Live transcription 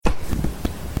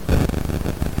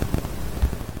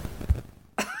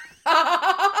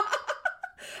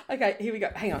Okay, here we go.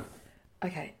 Hang on.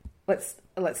 Okay, let's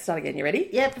start again. You ready?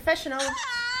 Yeah, professional. Ready? I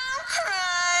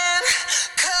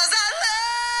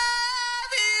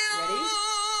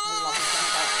love this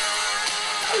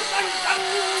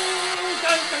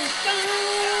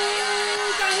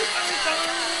song.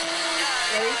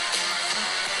 Ready?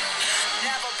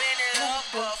 Never been in love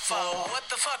before. What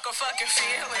the fuck are fucking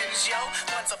feelings, yo?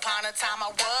 Once upon a time I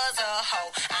was a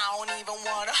hoe. I don't even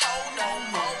want a hoe no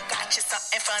more. Got you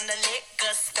something from the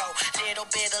liquor store. Little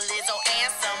bit of Lizzo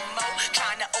and some more.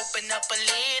 Trying to open up a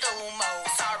little more.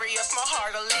 Sorry if my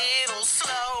heart a little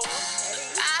slow.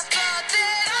 I thought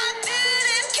that I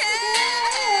didn't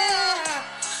care.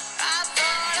 I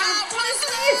thought I was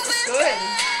losing Good.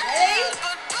 Ready?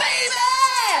 but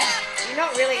baby, You're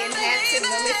not really enhancing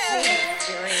the listening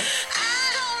experience. I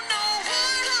don't know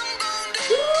what I'm gonna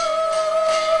do.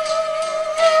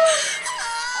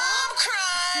 I'm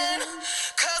crying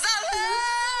 'cause I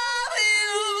love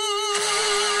you.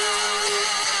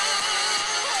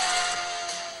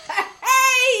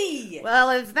 Hey! Well,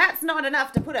 if that's not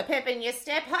enough to put a pep in your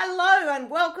step, hello and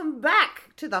welcome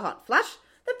back to the Hot Flush,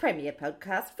 the premier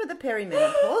podcast for the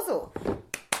perimenopausal.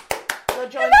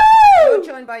 You're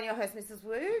joined by your host, Mrs.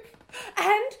 Woog.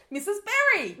 And Mrs.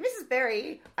 Berry. Mrs.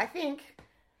 Berry, I think,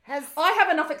 has... I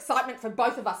have enough excitement for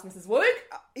both of us, Mrs. Woog.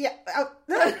 Yeah,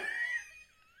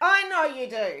 I know you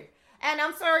do. And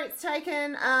I'm sorry it's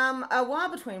taken a while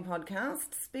between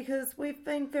podcasts because we've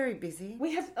been very busy.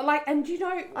 We have, and you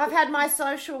know... I've had my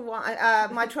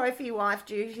my trophy wife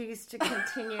duties to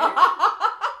continue.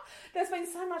 There's been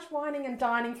so much whining and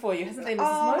dining for you, hasn't there, Mrs.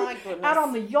 Oh, Woog? my goodness. Out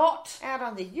on the yacht. Out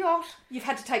on the yacht. You've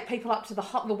had to take people up to the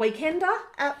weekender.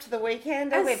 Up to the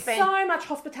weekend. And We've been so much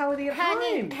hospitality at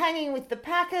home. hanging with the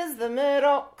Packers, the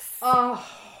Murdochs, Oh,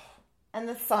 and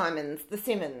the Simmons.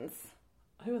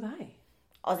 who are they?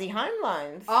 Aussie Home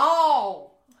Loans.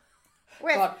 Oh,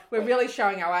 We're- God, we're really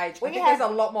showing our age. I think there's a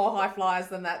lot more high flyers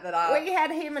than that are... We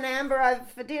had him and Amber over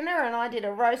for dinner and I did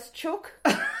a roast chook.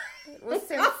 It was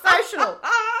sensational.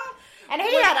 And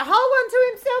he had a whole one to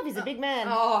himself. He's a big man.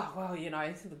 Oh, well, you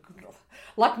know,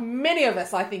 like many of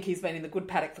us, I think he's been in the good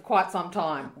paddock for quite some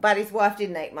time. But his wife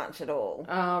didn't eat much at all.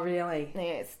 Oh, really?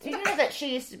 Yes. Do you know that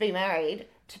she used to be married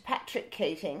to Patrick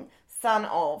Keating, son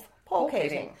of Paul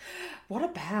Keating? What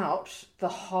about the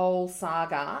whole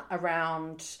saga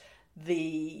around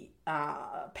the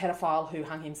pedophile who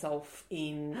hung himself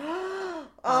in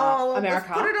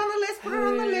America? Let's put it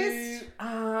on the list.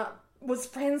 Was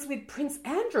friends with Prince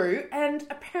Andrew, and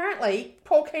apparently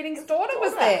Paul Keating's daughter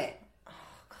was there. Oh,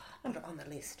 God. Put it on the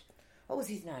list. What was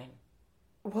his name?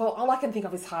 Well, all I can think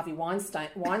of is Harvey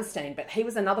Weinstein, but he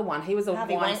was another one. He was a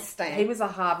Harvey Weinstein. He was a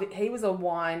Harvey. He was a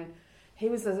wine. He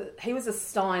was a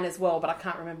Stein as well, but I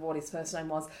can't remember what his first name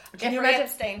was.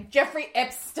 Jeffrey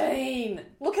Epstein.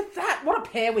 Look at that! What a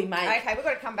pair we make. Okay, we've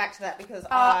got to come back to that because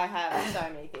I have so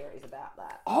many theories about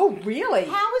that. Oh, really?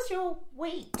 How was your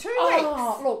week? 2 weeks.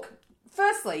 Oh, look.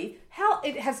 Firstly,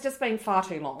 it has just been far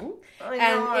too long, I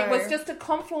and know. it was just a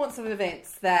confluence of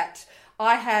events that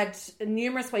I had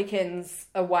numerous weekends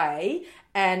away,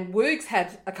 and Woogs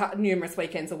had numerous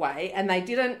weekends away, and they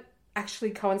didn't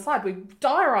actually coincide. We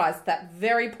diarised that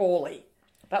very poorly.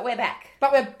 But we're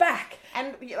back.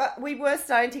 And we were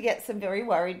starting to get some very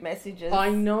worried messages. I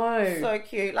know. So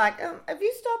cute. Like, have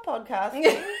you stopped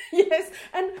podcasting? Yes,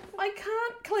 and I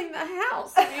can't clean the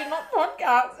house if you're not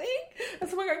podcasting. And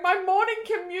so we're going, my morning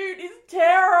commute is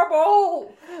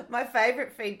terrible. My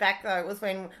favourite feedback, though, was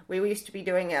when we used to be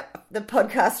doing the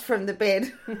podcast from the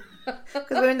bed. Because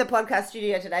we're in the podcast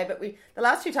studio today, but the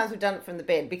last 2 times we've done it from the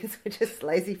bed because we're just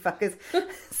lazy fuckers.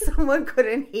 Someone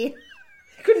couldn't hear.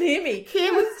 Couldn't hear me.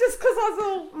 Kim. It was just because I was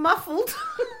all... Muffled.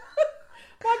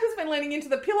 Michael's been leaning into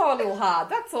the pillow a little hard.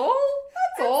 That's all.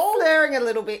 That's all. Slurring a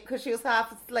little bit because she was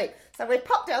half asleep. So we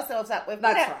popped ourselves up. We've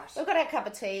got our cup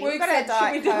of tea. We've got our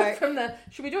Diet Coke.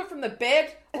 Should we do it from the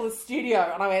bed or the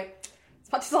studio? And I went,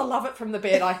 as much as I love it from the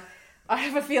bed, I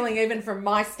have a feeling even from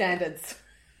my standards,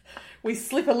 we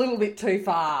slip a little bit too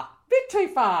far. Bit too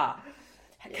far.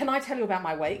 Can I tell you about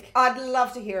my week? I'd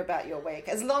love to hear about your week,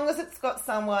 as long as it's got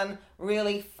someone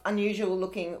really unusual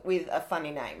looking with a funny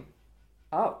name.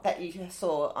 Oh. That you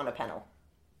saw on a panel.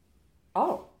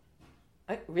 Oh.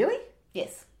 Really?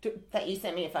 Yes. That you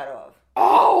sent me a photo of.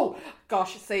 Oh,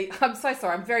 gosh, see, I'm so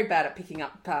sorry. I'm very bad at picking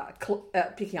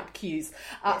up cues.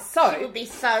 She would be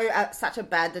such a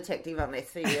bad detective on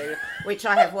SVU, which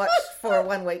I have watched for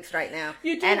 1 week straight now.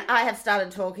 You do? And I have started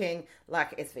talking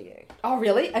like SVU. Oh,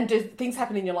 really? And do things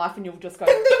happen in your life and you'll just go,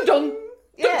 ding, ding, ding,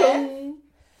 Yeah. ding, ding.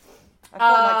 I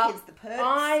call my kids the perks.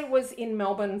 I was in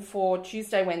Melbourne for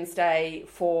Tuesday, Wednesday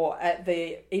for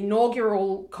the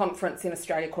inaugural conference in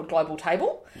Australia called Global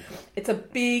Table. It's a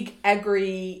big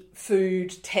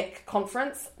agri-food tech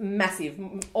conference, massive,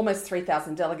 almost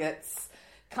 3,000 delegates.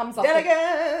 Comes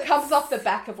off the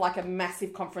back of like a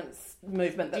massive conference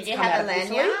movement that's come out of Italy. Did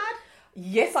you have a lanyard?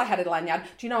 Yes, I had a lanyard.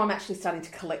 Do you know I'm actually starting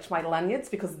to collect my lanyards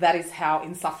because that is how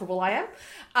insufferable I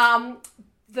am.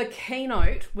 The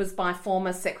keynote was by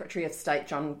former Secretary of State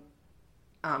John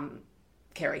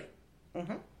Kerry.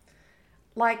 Mm-hmm.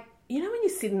 Like, you know when you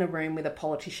sit in a room with a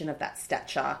politician of that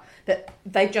stature, that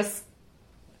they just...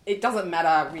 It doesn't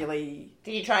matter, really.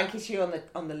 Did he try and kiss you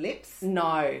on the lips?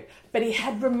 No. But he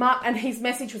had and his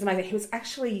message was amazing. He was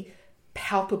actually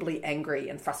palpably angry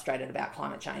and frustrated about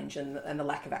climate change and the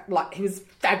lack of... Like, he was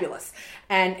fabulous.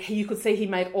 And you could see he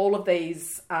made all of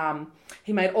these...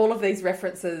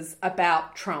 references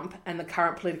about Trump and the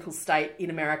current political state in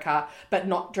America, but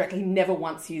not directly. He never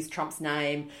once used Trump's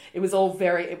name. It was all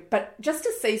very... But just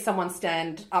to see someone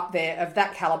stand up there of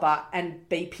that caliber and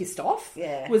be pissed off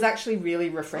was actually really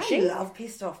refreshing. I love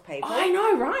pissed off people. I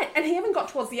know, right? And he even got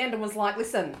towards the end and was like,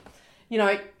 listen, you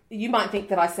know, you might think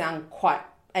that I sound quite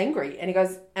angry. And he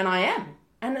goes, and I am.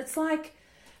 And it's like,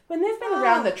 when they've been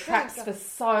around the traps for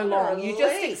so long, you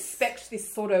just expect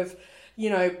this sort of... you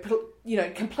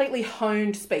know, completely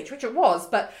honed speech, which it was,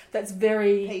 but that's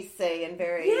very... PC and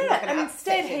very... and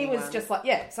instead he was just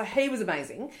like, so he was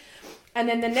amazing. And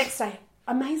then the next day,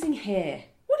 amazing hair.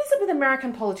 What is it with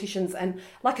American politicians and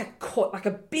like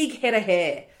a big head of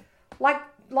hair? Like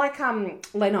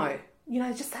Leno, you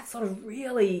know, just that sort of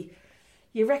really...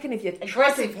 You reckon if you...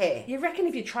 Aggressive hair. You reckon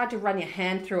if you tried to run your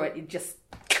hand through it, you'd just...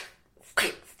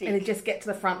 stick. And it'd just get to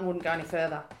the front and wouldn't go any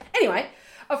further. Anyway...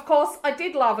 Of course, I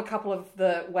did love a couple of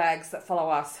the wags that follow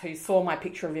us who saw my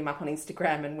picture of him up on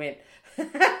Instagram and went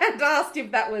and asked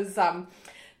if that was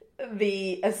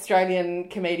the Australian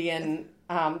comedian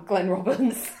Glenn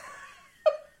Robbins.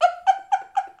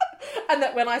 And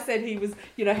that when I said he was,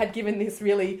 you know, had given this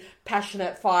really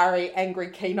passionate, fiery, angry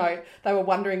keynote, they were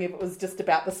wondering if it was just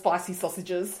about the spicy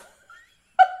sausages.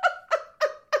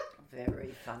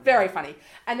 Very funny. Very funny.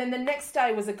 And then the next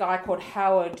day was a guy called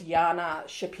Howard Yana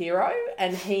Shapiro,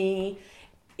 and he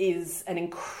is an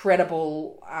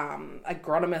incredible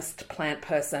agronomist, plant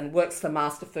person, works for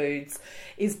Master Foods,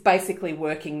 is basically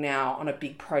working now on a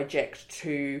big project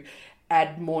to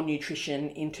add more nutrition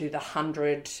into the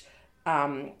 100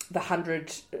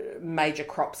 major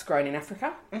crops grown in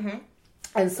Africa. Mm-hmm.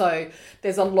 And so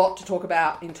there's a lot to talk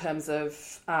about in terms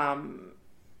of...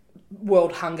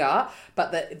 world hunger,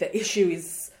 but the issue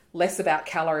is less about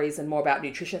calories and more about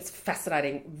nutrition. It's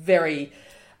fascinating, very,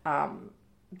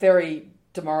 very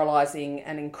demoralising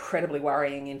and incredibly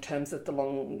worrying in terms of the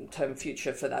long-term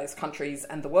future for those countries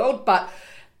and the world. But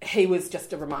he was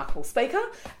just a remarkable speaker.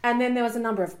 And then there was a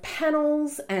number of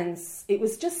panels, and it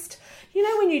was just, you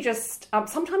know, when you just,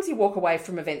 sometimes you walk away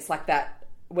from events like that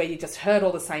where you just heard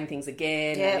all the same things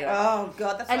again. Yeah, and, you know, oh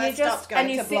God, that's why I stopped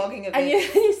going to blogging events. And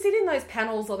you sit in those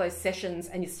panels or those sessions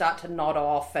and you start to nod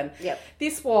off. And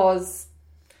this was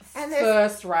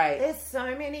first rate. There's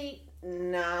so many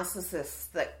narcissists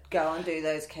that go and do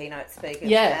those keynote speakers.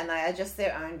 Yeah. And they are just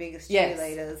their own biggest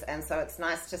cheerleaders. And so it's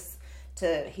nice just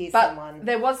to hear someone.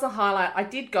 There was the highlight. I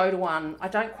did go to one. I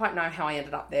don't quite know how I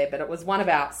ended up there, but it was one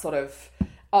about sort of...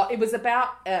 it was about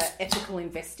ethical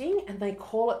investing, and they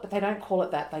call it, but they don't call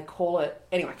it that. They call it...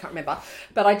 Anyway, I can't remember.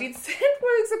 But I did send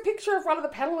Woogs a picture of one of the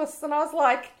panellists, and I was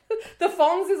like, the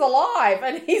Fonz is alive,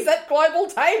 and he's at Global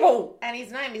Table. And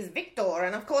his name is Victor.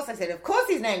 And of course I said, of course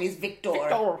his name is Victor.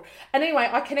 And anyway,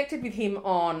 I connected with him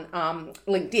on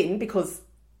LinkedIn because...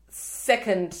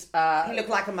 he looked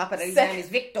like a Muppet and his name is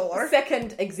Victor.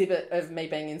 Second exhibit of me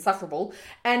being insufferable.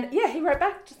 And yeah, he wrote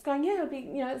back just going, yeah, it'll be,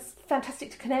 you know, it's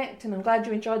fantastic to connect and I'm glad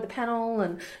you enjoyed the panel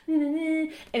and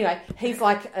anyway, he's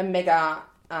like a mega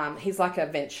he's like a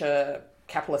venture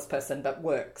capitalist person but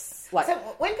works like... So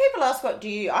when people ask what do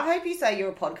you... I hope you say you're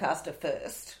a podcaster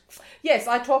first. Yes,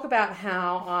 I talk about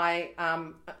how I,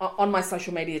 on my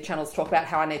social media channels, talk about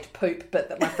how I need to poop, but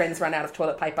that my friends run out of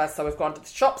toilet paper, so we've gone to the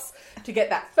shops to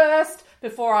get that first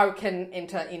before I can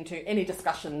enter into any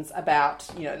discussions about,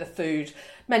 you know, the food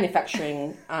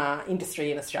manufacturing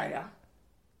industry in Australia.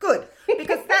 Good,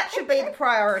 because that should be the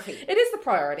priority. It is the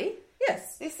priority,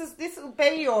 yes. This will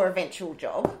be your eventual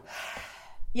job.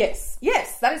 Yes,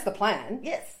 that is the plan.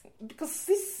 Yes. Because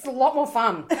this is a lot more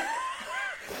fun.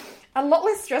 A lot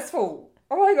less stressful.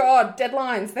 Oh my God,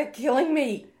 deadlines, they're killing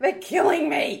me. They're killing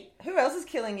me. Who else is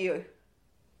killing you?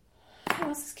 Who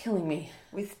else is killing me?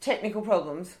 With technical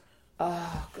problems.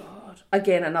 Oh God.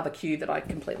 Again, another cue that I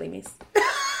completely missed.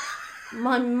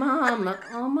 My mum.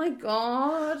 Oh, my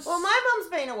God. Well, my mum's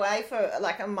been away for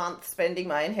like a month spending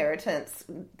my inheritance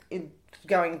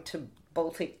going to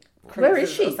Baltic cruises. Where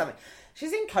is she? Or something.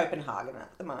 She's in Copenhagen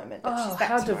at the moment. But she's back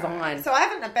how tomorrow. divine. So I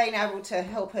haven't been able to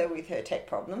help her with her tech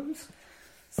problems.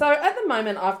 So at the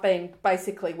moment, I've been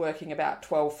basically working about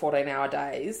 12, 14-hour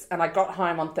days, and I got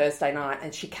home on Thursday night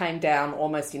and she came down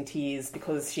almost in tears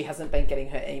because she hasn't been getting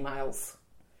her emails.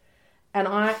 And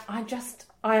I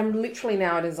am literally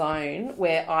now in a zone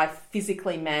where I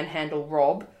physically manhandle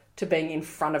Rob to being in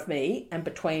front of me and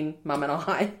between Mum and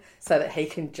I so that he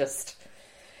can just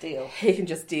deal.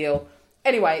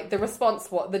 Anyway,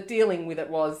 the dealing with it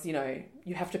was, you know,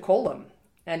 you have to call them.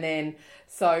 And then,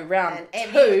 so round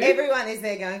two... Everyone is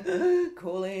there going,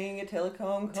 calling a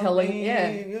telecom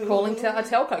company. Calling a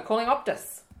telco, calling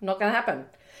Optus. Not going to happen.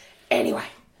 Anyway,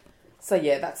 so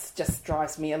yeah, that's just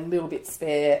drives me a little bit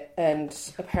spare. And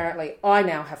apparently I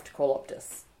now have to call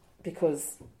Optus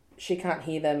because she can't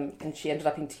hear them and she ended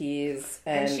up in tears.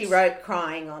 And she wrote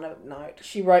crying on a note.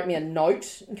 She wrote me a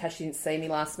note in case she didn't see me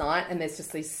last night. And there's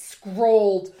just these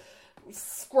scrawled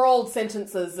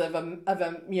sentences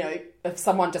of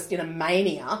someone just in a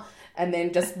mania, and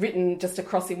then just written just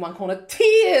across in one corner,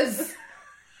 tears.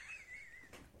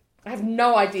 I have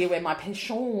no idea where my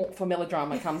penchant for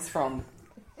melodrama comes from.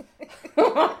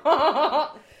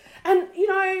 And you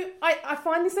know, I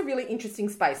find this a really interesting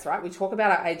space, right? We talk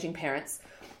about our aging parents,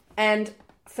 and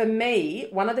for me,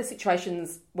 one of the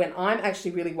situations when I'm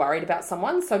actually really worried about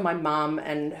someone, so my mum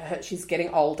and she's getting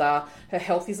older, her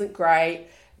health isn't great.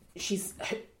 She's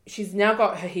now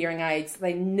got her hearing aids.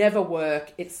 They never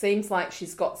work. It seems like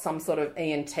she's got some sort of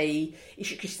ENT issue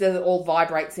because she says it all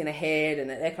vibrates in her head and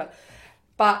it echo.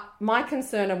 But my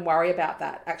concern and worry about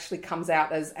that actually comes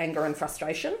out as anger and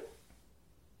frustration.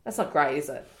 That's not great, is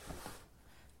it?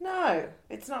 No,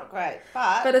 it's not great.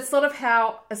 But it's sort of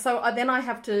how... So then I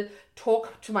have to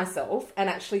talk to myself and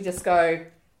actually just go...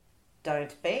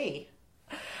 Don't be.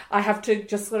 I have to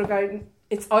just sort of go...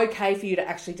 It's okay for you to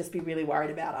actually just be really worried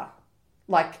about her.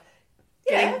 Like,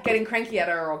 getting cranky at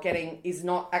her or is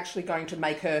not actually going to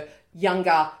make her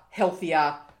younger,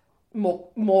 healthier,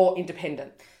 more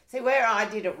independent. See, where I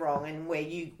did it wrong and where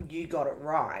you got it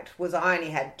right was I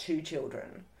only had 2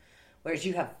 children, whereas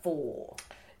you have 4.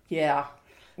 Yeah.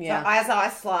 So as I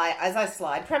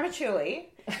slide prematurely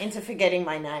into forgetting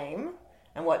my name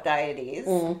and what day it is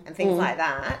and things like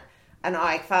that, and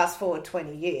I fast forward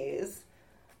 20 years...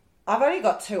 I've only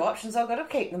got 2 options. I've got to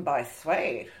keep them both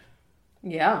sweet.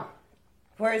 Yeah.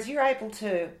 Whereas you're able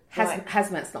to...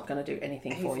 Hazmat's not going to do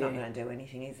anything for you. He's not going to do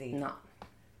anything, is he? No.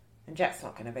 And Jack's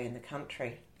not going to be in the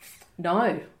country. No.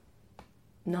 I'm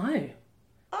going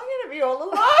to be all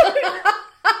alone.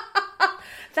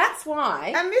 That's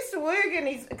why... And Mr. Woog and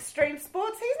his extreme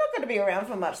sports, he's not going to be around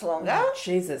for much longer. Oh,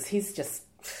 Jesus, he's just...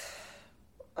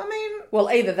 I mean... Well,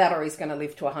 either that or he's going to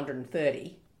live to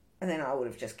 130. And then I would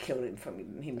have just killed him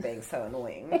from him being so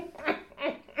annoying.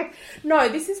 No,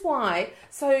 this is why.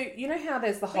 So, you know how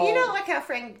there's the whole... But you know, like our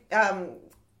friend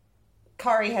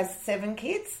Corrie has 7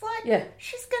 kids? Like, yeah.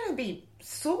 She's going to be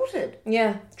sorted.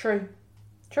 Yeah, true.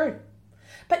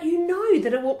 But you know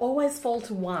that it will always fall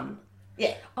to one.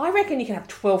 Yeah. I reckon you can have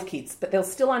 12 kids, but there'll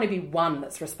still only be one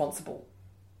that's responsible.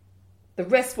 The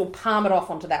rest will palm it off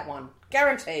onto that one.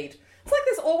 Guaranteed. It's like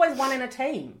there's always one in a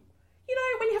team. You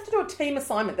know, when you have to do a team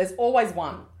assignment, there's always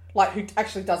one, like, who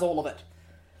actually does all of it.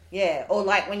 Yeah, or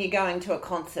like when you're going to a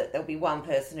concert, there'll be one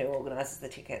person who organises the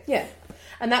tickets. Yeah,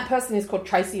 and that person is called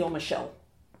Tracy or Michelle.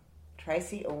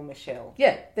 Tracy or Michelle.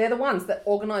 Yeah, they're the ones that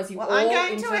organise you all into... Well, I'm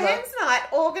going to a hens night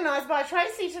organised by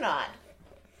Tracy tonight.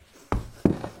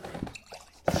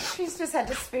 She's just had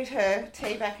to spit her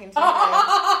tea back into her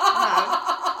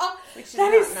mug, which is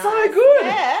that is nice. So good.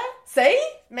 Yeah. See?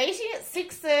 Meeting at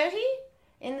 6:30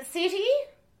 in the city.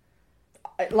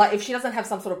 Like, if she doesn't have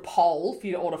some sort of poll for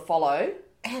you all to follow.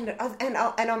 And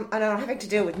I'm having to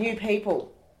deal with new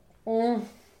people.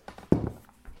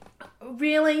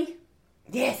 Really?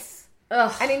 Yes.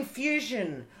 Ugh. An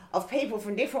infusion of people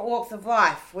from different walks of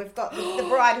life. We've got the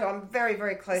bride who I'm very,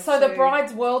 very close to. So the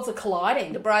bride's worlds are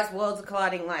colliding. The bride's worlds are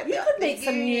colliding like You could meet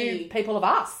some new people of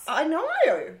us. I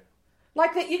know.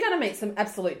 Like, that, you're going to meet some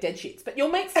absolute dead shits, but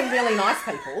you'll meet some really nice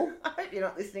people. I hope you're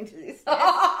not listening to this.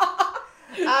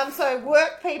 So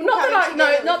work people. Not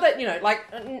that you know, like,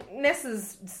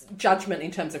 Nessa's judgment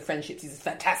in terms of friendships is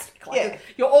fantastic. Like,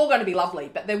 you're all going to be lovely,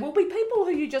 but there will be people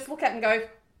who you just look at and go,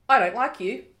 I don't like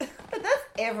you. But that's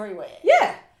everywhere.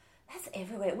 Yeah. That's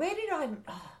everywhere. Where did I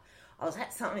was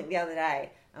at something the other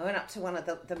day. I went up to one of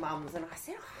the mums and I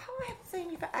said, I haven't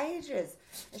seen you for ages.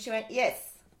 And she went, yes.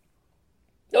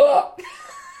 Oh.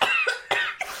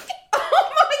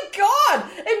 Oh my God.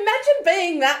 Imagine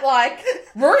being that, like,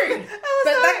 rude.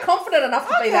 But that confident enough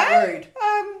to be that rude.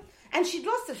 And she'd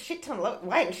lost a shit ton of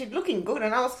weight and she'd looking good,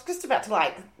 and I was just about to,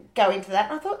 like, go into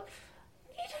that, and I thought,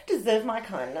 you don't deserve my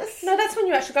kindness. No, that's when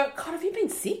you actually go, God, have you been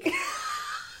sick?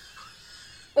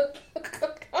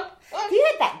 You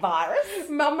had that virus.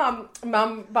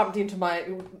 Mum bumped into my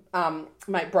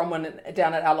mate Bronwyn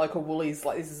down at our local Woolies,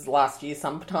 like, this is last year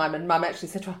sometime, and Mum actually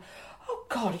said to her, oh,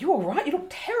 God, are you all right? You look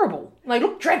terrible. No, you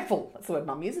look dreadful. That's the word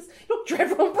Mum uses. You look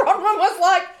dreadful. And Bronwyn was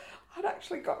like, I'd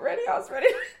actually got ready. I was ready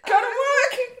to go to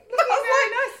work.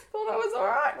 I thought I was all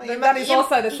right. Well, that is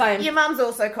also the same. Your mum's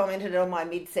also commented on my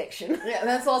midsection. Yeah,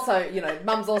 that's also,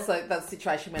 Mum's also the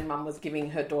situation when Mum was giving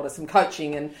her daughter some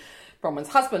coaching, and Bronwyn's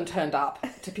husband turned up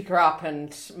to pick her up,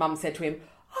 and Mum said to him,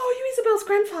 oh, you Isabel's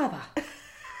grandfather.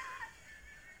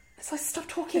 So stop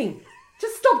talking.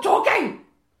 Just stop talking.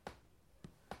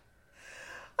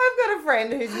 I've got a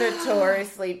friend who's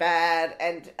notoriously bad,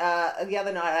 and the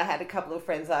other night I had a couple of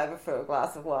friends over for a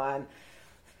glass of wine,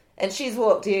 and she's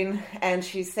walked in and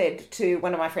she said to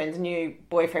one of my friend's new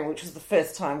boyfriend, which was the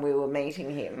first time we were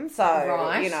meeting him, so,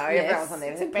 everyone was on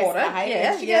their best behaviour.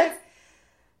 Yeah, she goes,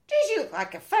 geez, you look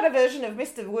like a fatter version of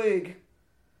Mr. Woog.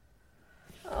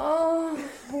 Oh,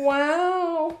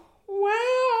 wow.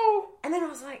 Wow. And then I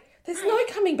was like, there's no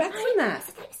coming back from that.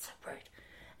 That's so rude.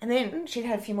 And then she'd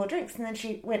had a few more drinks, and then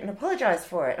she went and apologised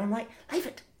for it. And I'm like, leave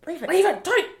it. Don't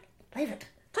Leave it.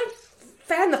 Don't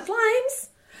fan the flames.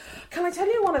 Can I tell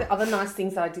you one of the other nice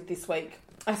things that I did this week?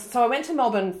 So I went to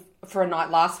Melbourne for a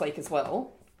night last week as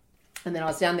well, and then I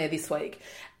was down there this week.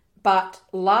 But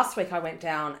last week I went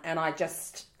down and I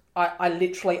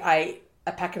literally ate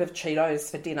a packet of Cheetos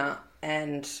for dinner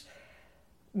and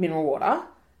mineral water.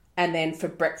 And then for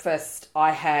breakfast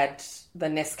I had the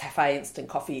Nescafe instant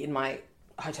coffee in my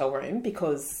hotel room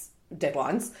because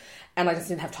deadlines, and I just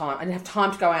didn't have time. I didn't have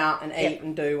time to go out and eat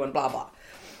and do and blah, blah.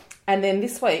 And then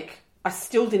this week I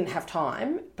still didn't have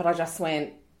time, but I just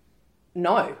went,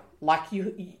 no, like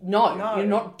you're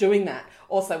not doing that.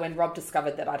 Also, when Rob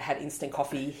discovered that I'd had instant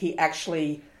coffee, he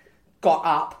actually got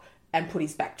up and put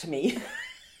his back to me.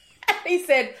 And he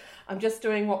said, I'm just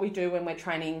doing what we do when we're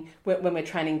training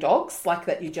dogs, like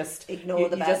that. You just ignore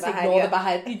the bad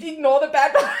behaviour. You ignore the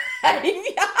bad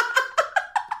behaviour.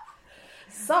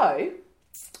 So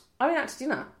I went out to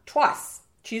dinner twice,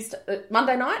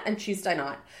 Monday night and Tuesday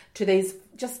night, to these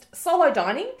just solo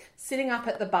dining, sitting up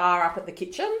at the bar, up at the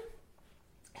kitchen.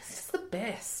 It's just the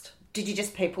best. Did you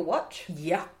just people watch?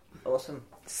 Yeah. Awesome.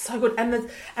 So good.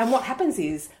 And what happens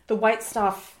is the wait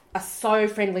staff are so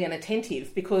friendly and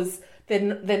attentive because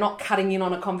they're not cutting in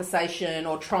on a conversation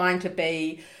or trying to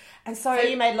be. And so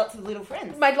you made lots of little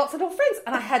friends.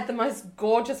 And I had the most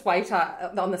gorgeous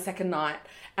waiter on the second night.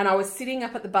 And I was sitting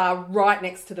up at the bar right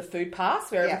next to the food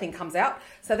pass where everything comes out.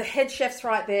 So the head chef's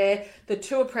right there. The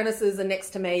two apprentices are next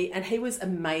to me. And he was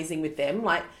amazing with them.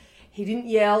 Like, he didn't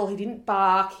yell. He didn't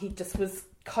bark. He just was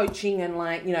coaching and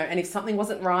and if something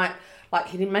wasn't right, like,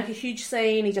 he didn't make a huge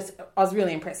scene. I was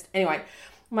really impressed. Anyway,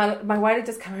 my waiter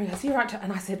just came over and goes, you're right.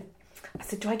 And I said,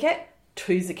 do I get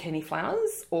 2 zucchini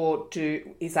flowers, or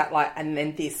is that like, and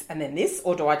then this,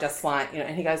 or do I just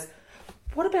and he goes,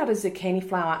 what about a zucchini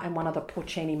flower and one of the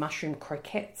porcini mushroom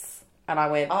croquettes? And I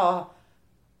went, oh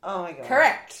my God.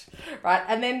 Correct. Right.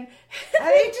 And then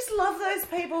I just love those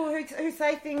people who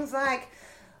say things like,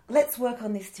 let's work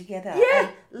on this together. Yeah. And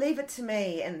leave it to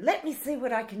me and let me see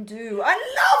what I can do. I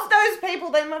love those people.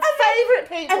 They're my favourite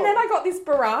people. And then I got this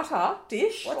burrata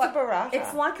dish. What's a burrata?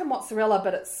 It's like a mozzarella,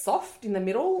 but it's soft in the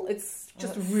middle. It's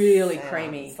just really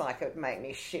creamy. It's like it would make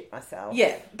me shit myself.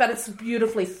 Yeah, but it's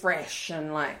beautifully fresh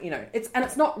and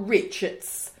it's not rich.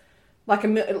 It's like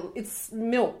it's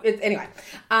milk. Anyway.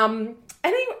 And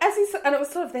it was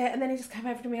sort of there, and then he just came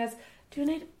over to me and goes, do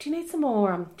you need some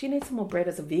more bread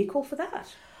as a vehicle for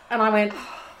that? And I went,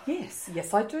 yes,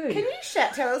 I do. Can you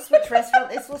tell us which restaurant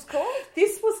this was called?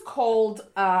 This was called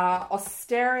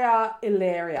Osteria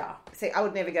Ilaria. See, I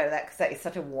would never go to that because that is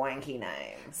such a wanky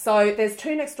name. So there's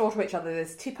 2 next door to each other.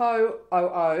 There's Tipo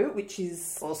OO, which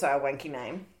is also a wanky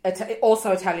name.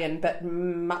 Also Italian, but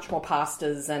much more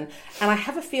pastas. And I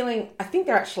have a feeling, I think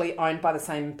they're actually owned by the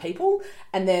same people.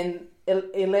 And then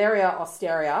Ilaria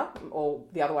Osteria, or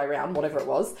the other way around, whatever it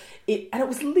was. And it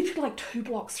was literally like 2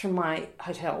 blocks from my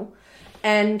hotel.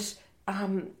 And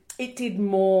it did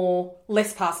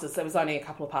less pastas. There was only a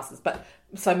couple of pastas, but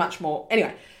so much more.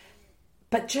 Anyway,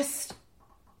 but just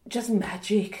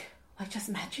magic. Like, just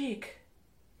magic.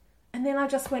 And then I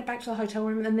just went back to the hotel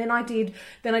room, and then I did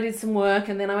some work,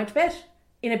 and then I went to bed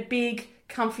in a big,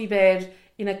 comfy bed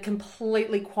in a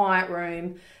completely quiet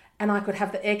room. and I could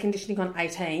have the air conditioning on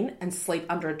 18 and sleep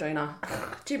under a doona.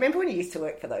 Do you remember when you used to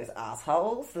work for those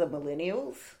assholes, the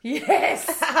millennials? Yes.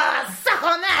 Suck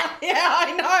on that! Yeah,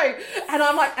 I know. And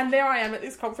I'm like, and there I am at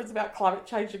this conference about climate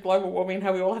change and global warming and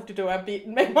how we all have to do our bit.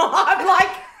 And meanwhile, I'm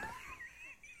like,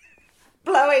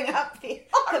 blowing up the...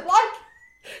 I'm like,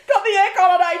 got the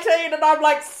aircon on 18 and I'm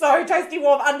like so toasty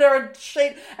warm under a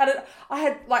sheet. And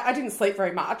I didn't sleep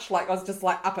very much. Like I was just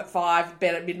like up at 5,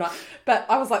 bed at midnight. But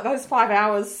I was like, those 5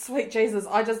 hours, sweet Jesus,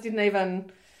 I just didn't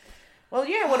even... Well,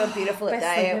 you know what a beautiful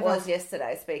day it was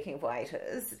yesterday, speaking of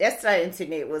waiters. Yesterday in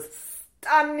Sydney, it was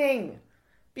stunning.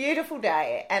 Beautiful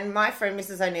day. And my friend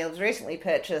Mrs. O'Neill's recently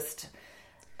purchased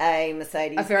a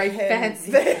Mercedes. A very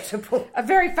fancy convertible. A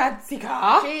very fancy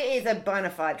car. She is a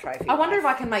bona fide trophy. I wonder if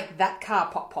I can make that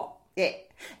car pop pop. Yeah.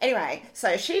 Anyway,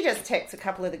 so she just texts a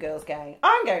couple of the girls going,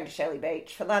 I'm going to Shelley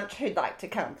Beach for lunch. Who'd like to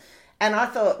come? And I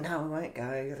thought, no, I won't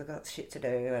go because I've got shit to do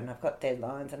and I've got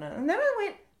deadlines. And then I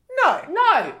went,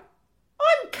 No.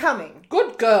 I'm coming.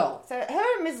 Good girl. So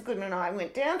her and Mrs. Goodman and I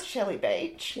went down to Shelley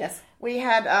Beach. Yes. We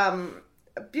had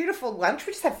a beautiful lunch.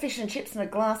 We just had fish and chips and a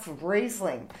glass of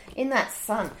Riesling in that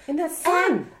sun. In that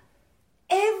sun. And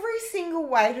every single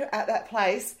waiter at that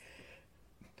place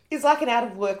is like an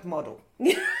out-of-work model.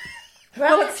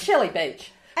 Well, it's Shelley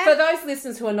Beach. For those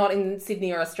listeners who are not in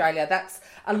Sydney or Australia, that's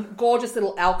a gorgeous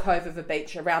little alcove of a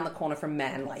beach around the corner from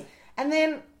Manly. And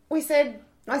then I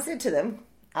said to them,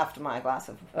 after my glass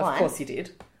of wine... Of course you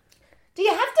did. Do you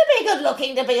have to be good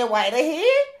looking to be a waiter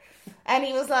here? And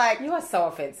he was like... You are so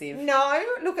offensive. No,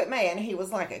 look at me. And he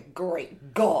was like a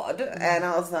Greek god. And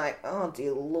I was like, oh,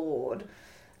 dear Lord.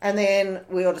 And then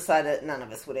we all decided that none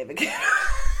of us would ever get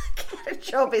a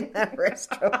job in that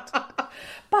restaurant.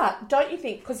 But don't you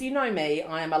think, because you know me,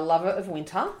 I am a lover of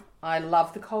winter. I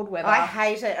love the cold weather. I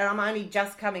hate it, and I'm only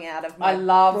just coming out of my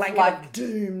blanket of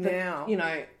doom now. You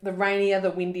know, the rainier, the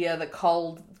windier, the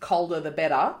colder, the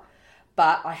better.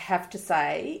 But I have to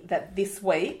say that this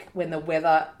week, when the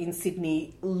weather in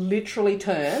Sydney literally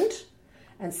turned,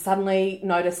 and suddenly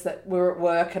noticed that we're at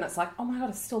work, and it's like, oh my God,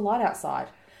 it's still light outside.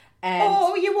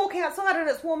 And you walk outside and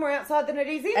it's warmer outside than it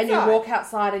is inside. And you walk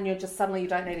outside and you're just suddenly, you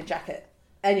don't need a jacket.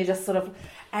 And you just sort of,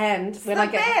 and when I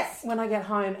get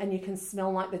home and you can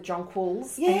smell like the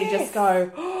jonquils, and you just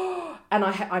go, oh, and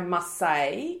I must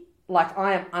say, like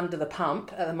I am under the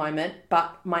pump at the moment,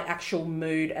 but my actual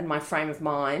mood and my frame of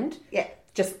mind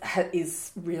just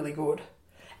is really good.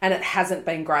 And it hasn't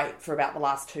been great for about the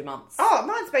last 2 months. Oh,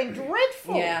 mine's been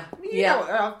dreadful. Yeah. You know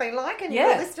what I've been like, and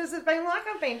your listeners have been like,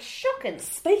 I've been shocking.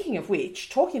 Speaking of which,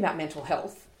 talking about mental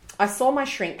health, I saw my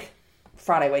shrink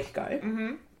Friday week ago.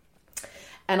 Mm-hmm.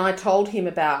 And I told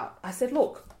him I said,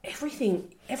 look,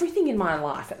 everything in my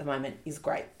life at the moment is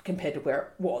great compared to where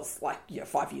it was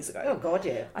 5 years ago. Oh, God,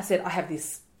 yeah. I said, I have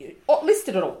this,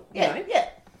 listed it all. Yeah, you know? yeah.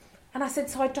 And I said,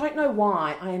 so I don't know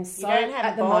why I am so, you don't have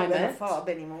at the Bob moment... and a fob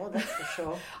anymore, that's for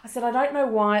sure. I said, I don't know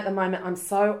why at the moment I'm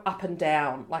so up and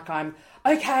down. Like I'm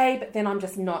okay, but then I'm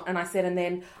just not. And I said, and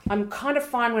then I'm kind of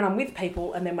fine when I'm with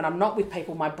people, and then when I'm not with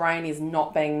people, my brain is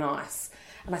not being nice.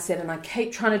 And I said, and I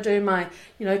keep trying to do my,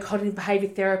 cognitive behaviour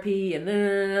therapy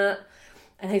and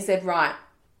he said, right,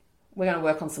 we're going to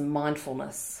work on some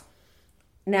mindfulness.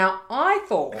 Now, I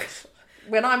thought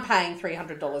when I'm paying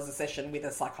 $300 a session with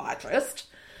a psychiatrist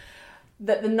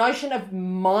that the notion of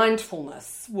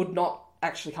mindfulness would not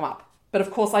actually come up. But of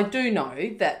course, I do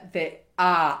know that there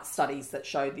are studies that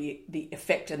show the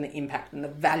effect and the impact and the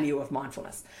value of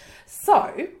mindfulness.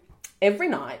 So every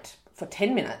night for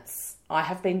 10 minutes, I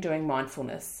have been doing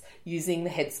mindfulness using the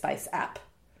Headspace app,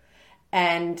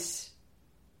 and it's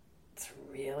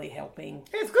really helping.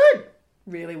 It's good.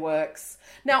 Really works.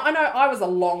 Now, I know I was a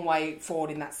long way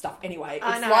forward in that stuff anyway. It's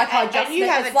I know. like I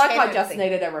just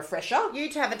needed a refresher.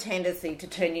 You'd have a tendency to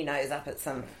turn your nose up at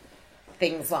some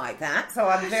things like that. So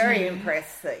I'm very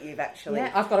impressed that you've actually...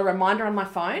 Yeah, I've got a reminder on my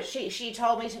phone. She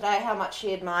told me today how much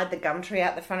she admired the gum tree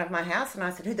out the front of my house, and I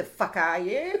said, who the fuck are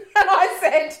you? And I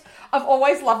said, I've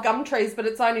always loved gum trees, but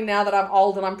it's only now that I'm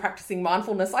old and I'm practicing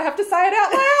mindfulness I have to say it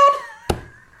out loud.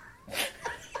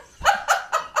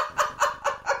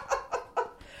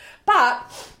 But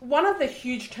one of the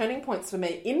huge turning points for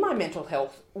me in my mental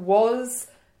health was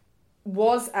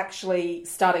actually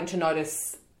starting to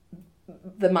notice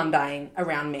the mundane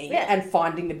around me and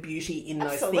finding the beauty in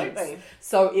those things.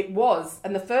 So it was,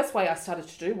 and the first way I started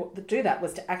to do that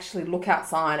was to actually look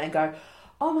outside and go,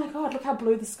 oh my God, look how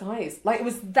blue the sky is. Like, it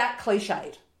was that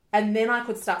cliched. And then I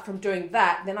could start from doing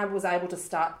that. Then I was able to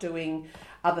start doing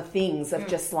other things of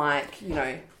just like,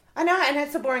 I know, and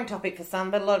it's a boring topic for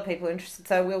some, but a lot of people are interested,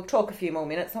 so we'll talk a few more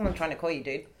minutes. Someone's trying to call you,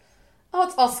 dude. Oh,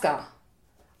 it's Oscar.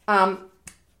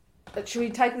 Should we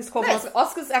take this call from Yes. Oscar?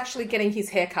 Oscar's actually getting his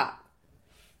hair cut.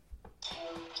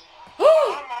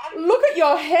 Hi, Mum. Look at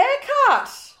your haircut.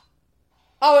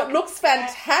 Oh, it looks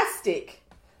fantastic.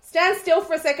 Stand still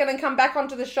for a second and come back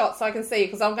onto the shot so I can see you,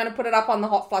 because I'm going to put it up on the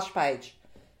Hot Flush page.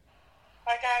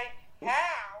 Okay,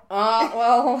 how?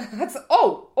 Well, that's...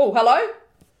 Oh, hello?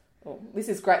 Oh, this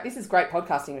is great. This is great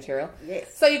podcasting material.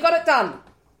 Yes. So you got it done.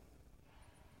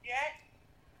 Yeah?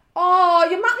 Oh,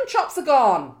 your mutton chops are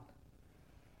gone.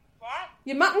 What?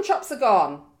 Your mutton chops are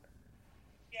gone.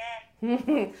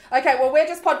 Yeah. Okay, well, we're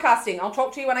just podcasting. I'll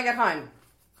talk to you when I get home.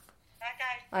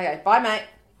 Okay. Okay, bye, mate.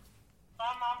 Bye,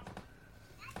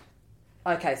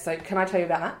 Mum. Okay, so can I tell you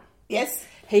about that? Yes.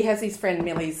 He has his friend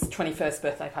Millie's 21st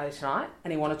birthday party tonight,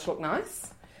 and he wanted to look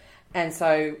nice. And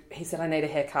so he said, I need a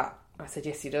haircut. I said,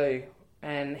 yes, you do.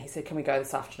 And he said, can we go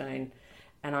this afternoon?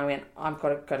 And I went, I've got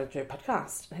to go to do a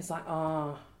podcast. And he's like,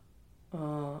 oh.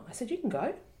 I said, you can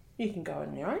go. You can go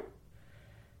on your own.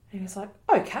 And he was like,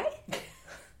 okay.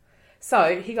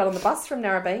 So he got on the bus from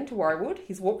Narrabeen to Warriewood.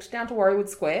 He's walked down to Warriewood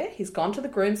Square. He's gone to the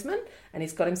groomsman, and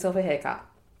he's got himself a haircut.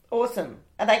 Awesome.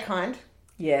 Are they kind?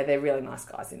 Yeah, they're really nice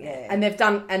guys in there. Yeah.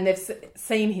 And they've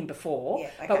seen him before,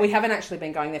 Yeah, okay. but we haven't actually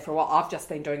been going there for a while. I've just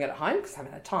been doing it at home because I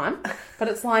haven't had time. But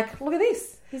it's like, look at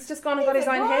this. He's just gone and got his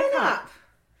own haircut.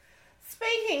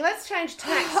 Speaking, let's change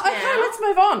tacks Okay, now. let's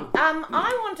move on.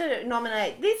 I want to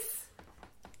nominate this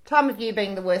time of year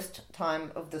being the worst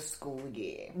time of the school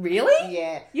year. Really?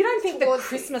 Yeah. You don't think Towards that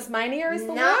Christmas mania is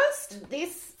the No, worst?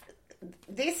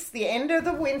 the end of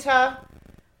the winter.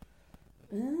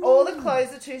 All the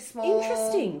clothes are too small.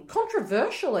 Interesting.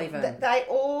 Controversial even. They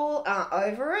all are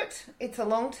over it. It's a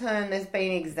long term. There's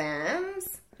been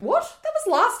exams. What? That was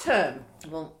last term.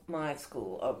 Well, my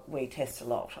school, we test a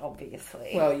lot,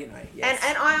 obviously. Well, you know, yes.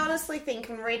 And I honestly think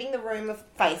from reading the room of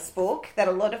Facebook that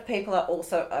a lot of people are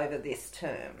also over this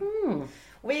term.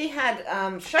 We had...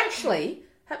 Actually,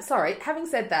 sorry, having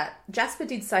said that, Jasper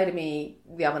did say to me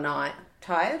the other night...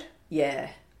 Tired?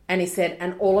 Yeah. And he said,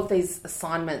 and all of these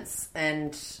assignments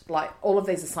have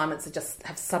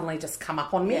suddenly just come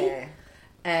up on me. Yeah.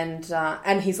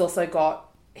 And he's also got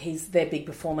their big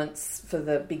performance for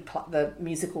the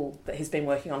musical that he's been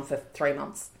working on for 3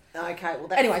 months. Okay, well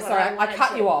that's Anyway, what sorry, I wanted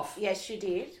cut you off. Yes, you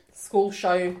did. School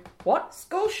show, what?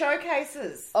 School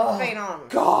showcases Oh, have been on.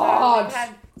 God. So we've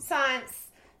had science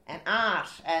and art.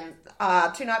 And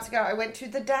 2 nights ago I went to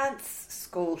the dance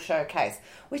school showcase,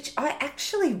 which I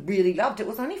actually really loved. It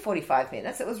was only 45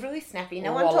 minutes. It was really snappy.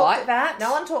 No one talked that.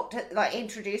 No one talked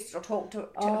introduced or talked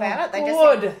about it. They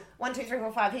good. just said 1, 2, 3,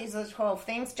 4, 5. Here's the 12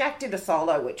 things. Jack did a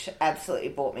solo, which absolutely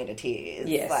brought me to tears.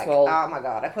 Yes, oh my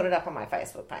God, I put it up on my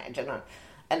Facebook page, and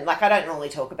I don't normally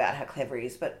talk about how clever he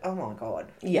is, but oh my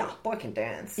God, Yeah. boy can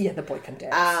dance. Yeah, the boy can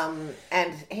dance.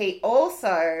 And he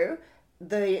also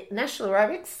the National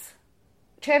Aerobics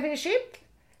Championship.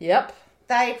 Yep.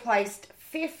 They placed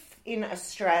 5th in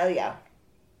Australia.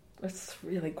 It's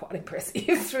really quite impressive.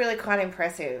 It's really quite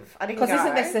impressive. I didn't Because go.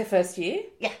 isn't this their first year?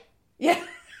 Yeah. Yeah.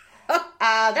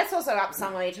 That's also up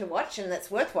somewhere to watch, and that's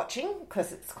worth watching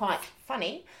because it's quite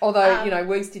funny. Although,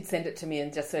 Weeks did send it to me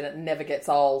and just said it never gets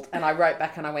old. And I wrote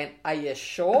back and I went, are you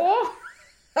sure?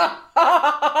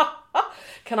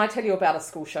 Can I tell you about a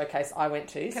school showcase I went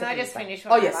to? Can I just finish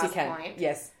on Oh, my yes, you last can. point?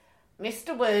 Yes.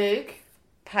 Mr. Woog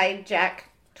paid Jack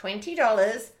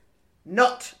 $20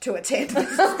 not to attend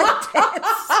Mr. Dance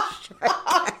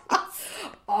showcase.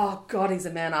 Oh, God, he's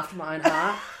a man after my own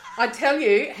heart. I tell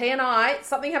you, he and I,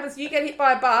 something happens, you get hit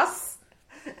by a bus,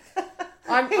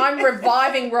 I'm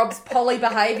reviving Rob's poly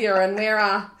behaviour and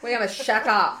we're going to shack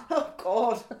up. Oh,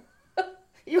 God.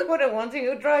 You wouldn't want to.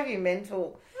 He'll drive you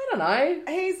mental. I don't know.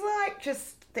 He's like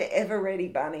just the ever-ready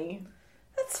bunny.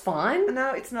 That's fine.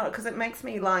 No, it's not, because it makes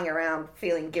me lying around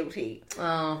feeling guilty.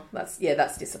 Oh, that's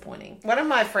disappointing. One of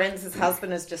my friends, his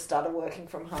husband has just started working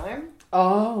from home.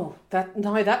 Oh, that's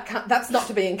not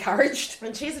to be encouraged.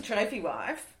 And she's a trophy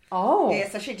wife. Oh. Yeah,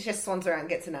 so she just swans around,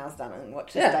 gets her nails done and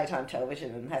watches daytime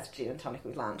television and has gin and tonic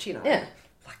with lunch, Yeah.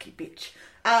 Lucky bitch.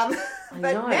 But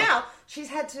know. now she's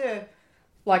had to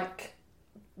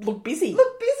Look busy.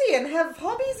 look busy and have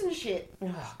hobbies and shit.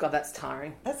 Oh, God, that's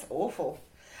tiring. That's awful.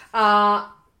 We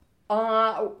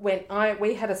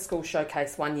had a school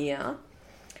showcase one year,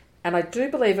 and I do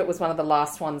believe it was one of the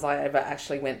last ones I ever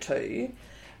actually went to,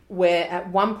 where at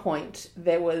one point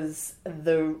there was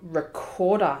the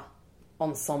recorder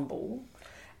ensemble,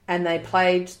 and they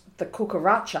played the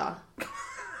cucaracha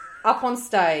up on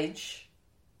stage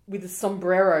with the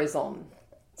sombreros on,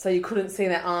 so you couldn't see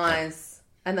their eyes.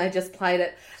 And they just played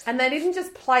it. And they didn't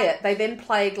just play it. They then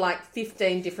played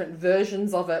 15 different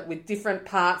versions of it with different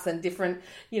parts and different,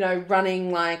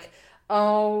 running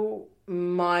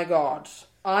my God.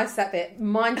 I sat there.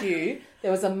 Mind you,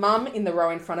 there was a mum in the row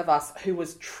in front of us who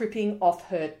was tripping off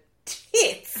her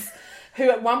tits, who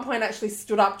at one point actually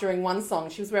stood up during one song.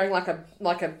 She was wearing like a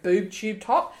boob tube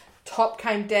top. Top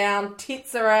came down,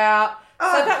 tits are out.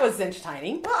 Oh. So that was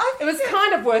entertaining. Well, I it was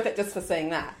kind of worth it just for seeing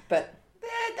that. But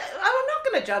I'm not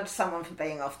going to judge someone for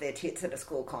being off their tits at a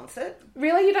school concert.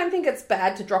 really, you don't think it's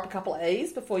bad to drop a couple of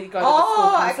E's before you go to the school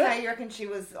concert? Okay. You reckon she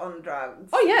was on drugs?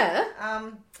 Oh, yeah.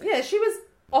 Yeah, she was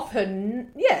off her...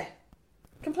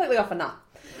 completely off her nut.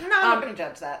 No, I'm not going to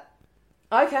judge that.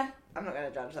 Okay. I'm not going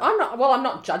to judge that. I'm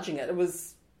not judging it. It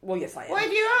was... Well, yes, I am. Well,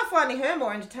 if you are finding her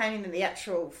more entertaining than the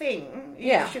actual thing,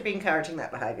 you should be encouraging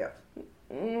that behaviour.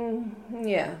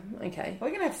 Yeah, okay. We're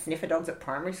going to have sniffer dogs at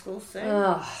primary school soon.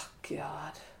 Oh,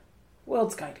 God.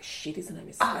 World's going to shit, isn't it,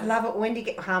 Miss? I love it.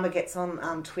 Wendy Harmer gets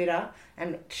on Twitter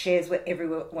and shares where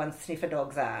everyone's sniffer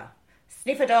dogs are.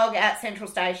 Sniffer dog at Central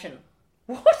Station.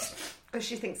 What? Because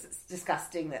she thinks it's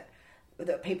disgusting that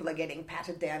people are getting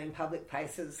patted down in public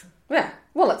places. Yeah.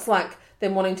 Well, it's like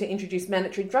them wanting to introduce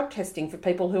mandatory drug testing for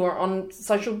people who are on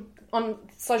social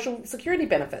security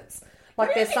benefits. Like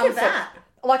What do you there's think of that?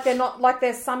 Like they're not, like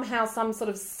there's somehow some sort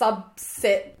of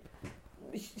subset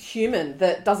human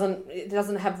that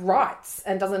doesn't have rights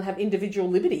and doesn't have individual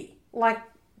liberty. Like,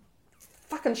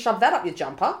 fucking shove that up your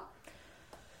jumper.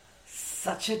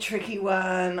 Such a tricky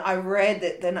one. I read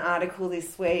an article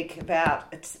this week about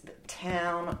the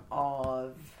town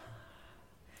of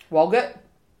Walgett,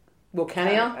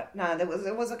 Wilcannia, no, there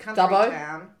was a country Dubbo,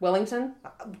 town. Wellington.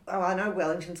 Oh, I know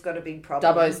Wellington's got a big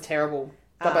problem. Dubbo's terrible.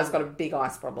 Dubbo's got a big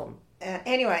ice problem.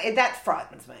 Anyway, that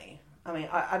frightens me. I mean,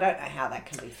 I don't know how that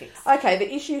can be fixed. Okay,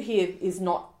 the issue here is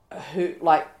not who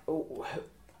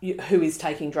is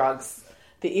taking drugs.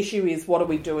 The issue is what are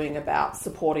we doing about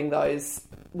supporting those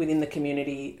within the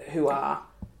community who are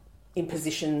in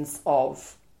positions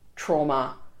of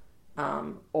trauma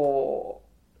or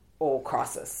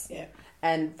crisis. Yeah.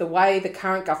 And the way the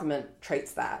current government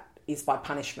treats that is by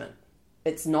punishment.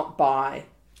 It's not by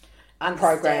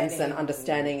programs and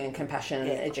understanding and compassion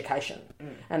and education.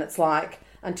 And it's like,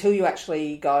 until you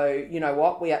actually go, you know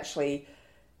what, we have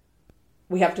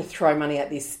to throw money at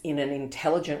this in an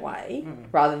intelligent way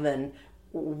rather than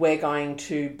we're going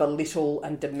to belittle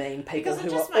and demean people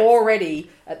who are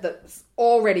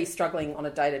already struggling on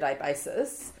a day-to-day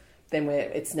basis, then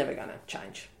it's never going to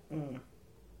change.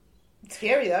 It's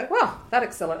scary though. Well, that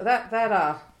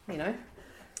you know.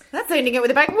 That's ending it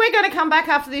with a bang. We're going to come back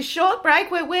after this short break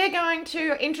where we're going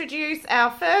to introduce our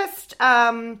first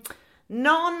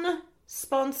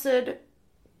non-sponsored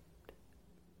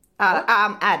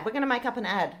ad. We're going to make up an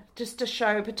ad just to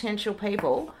show potential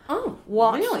people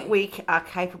what we are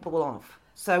capable of.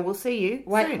 So we'll see you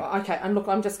soon. Okay, and look,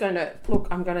 I'm going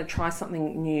to try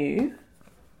something new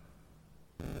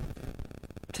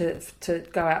to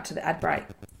go out to the ad break.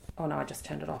 Oh no, I just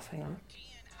turned it off. Hang on.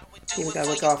 Here we go.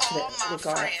 We'll go out to the.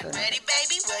 Ready,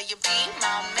 baby? Will you be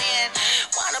my man?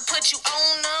 Wanna put you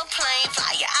on a plane,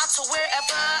 fly you out to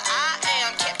wherever I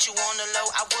am. Kept you on the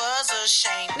low, I was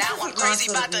ashamed. Now I'm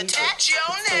crazy about to touch your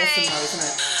name. Awesome though, isn't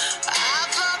it? I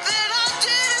thought that I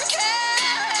didn't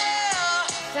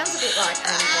care. Sounds a bit like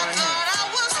Amy Winehouse. Thought I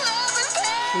was loving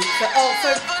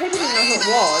So people didn't know who it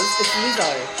was. It's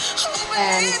Lizzo,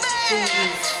 and she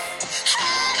is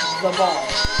the bomb.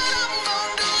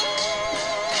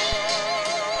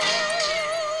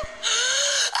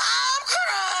 I'm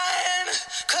crying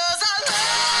 'cause I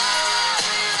love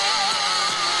you.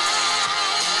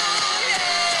 Yeah.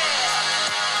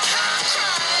 I'm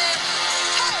crying.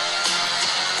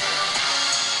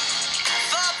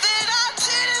 Thought that I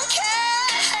didn't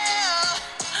care.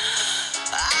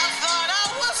 I thought I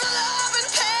was loving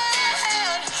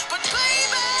pain. But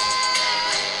baby,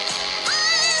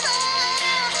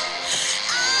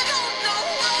 I don't know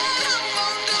what I'm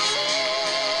gonna do.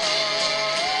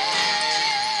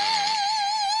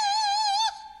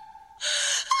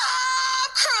 I'm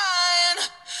crying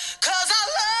 'cause I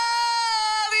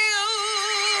love you.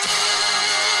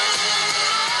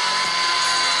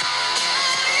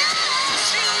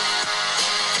 Yes, you.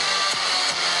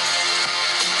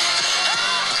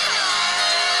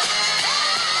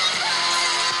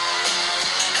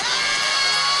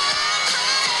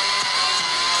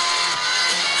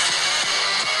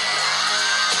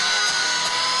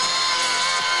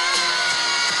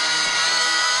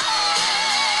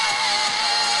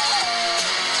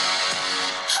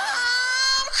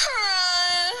 I'm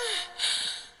crying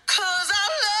 'cause I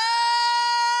love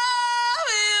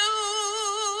you.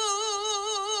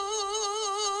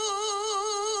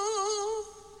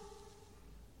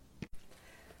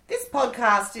 This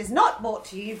podcast is not brought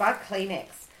to you by Kleenex.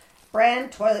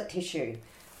 brand toilet tissue.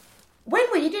 When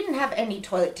you didn't have any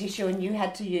toilet tissue and you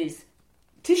had to use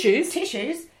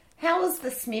Tissues? how was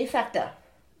the smear factor?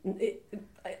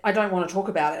 I don't want to talk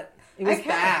about it. It was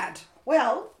bad.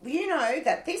 Well, you know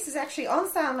that this is actually on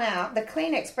sale now, the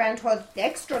Kleenex brand toilet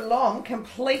extra long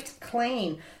complete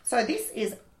clean. So this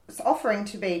is offering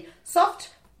to be soft,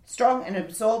 strong and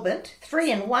absorbent,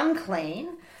 3-in-1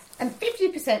 clean, and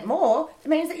 50% more. It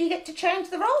means that you get to change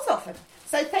the rolls often.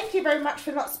 So thank you very much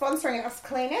for not sponsoring us,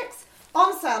 Kleenex.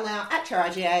 On sale now at your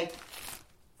IGA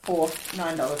for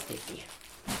 $9.50.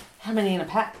 How many in a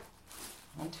pack?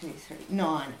 1, 2, 3,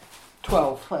 9.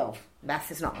 12.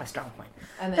 Maths is not my strong point.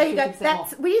 And There you go. 50%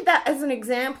 off. We did that as an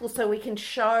example so we can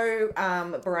show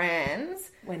brands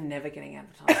We're never getting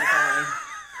advertised again.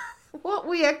 what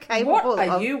we are capable What of.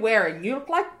 are you wearing? You look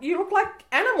like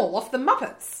Animal off the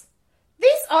Muppets.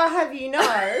 This, I have you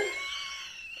know,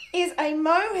 is a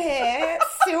mohair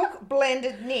silk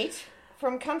blended knit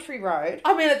from Country Road.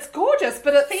 I mean, it's gorgeous,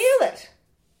 but it's... Feel it.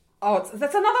 Oh,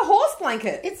 that's another horse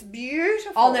blanket. It's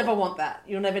beautiful. I'll never want that.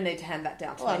 You'll never need to hand that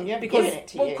down to Well, me. you're giving it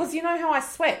to you. Because you know how I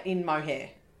sweat in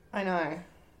mohair. I know.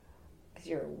 Because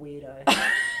you're a weirdo.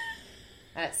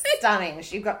 And it's stunning.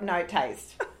 You've got no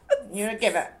taste. You don't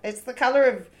give it. It's the colour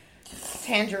of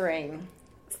tangerine.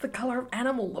 It's the colour of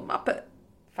Animal, the Muppet.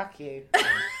 Fuck you.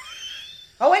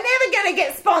 Oh, we're never going to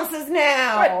get sponsors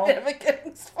now. We're never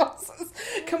getting sponsors.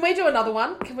 Can we do another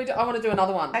one? I want to do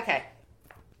another one. Okay.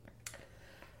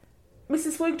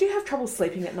 Mrs. Woog, do you have trouble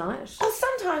sleeping at night? Oh,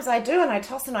 sometimes I do, and I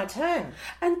toss and I turn.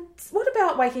 And what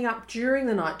about waking up during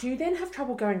the night? Do you then have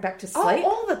trouble going back to Oh, sleep?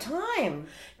 all the time.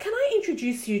 Can I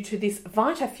introduce you to this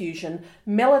Vitafusion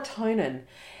melatonin?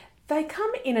 They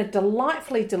come in a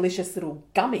delightfully delicious little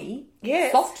gummy,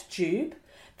 Yes. soft tube.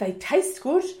 They taste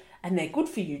good and they're good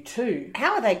for you too.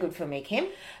 How are they good for me, Kim?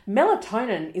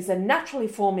 Melatonin is a naturally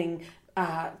forming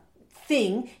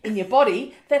thing in your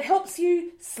body that helps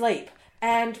you sleep.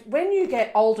 And when you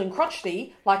get old and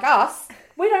crotchety, like us,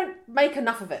 we don't make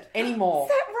enough of it anymore. Is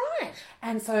that right?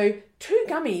 And so 2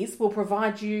 gummies will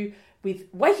provide you with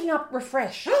waking up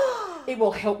refreshed. It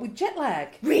will help with jet lag.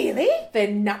 Really?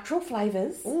 They're natural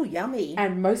flavours. Oh, yummy.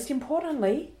 And most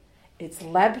importantly, it's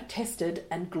lab tested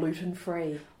and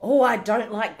gluten-free. Oh, I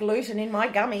don't like gluten in my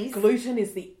gummies. Gluten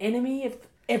is the enemy of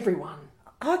everyone.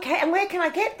 Okay, and where can I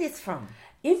get this from?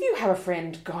 If you have a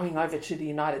friend going over to the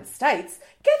United States,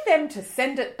 get them to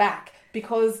send it back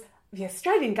because the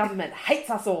Australian government hates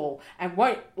us all and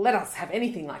won't let us have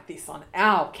anything like this on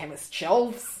our chemist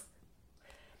shelves.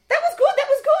 That was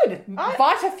good.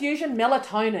 Vitafusion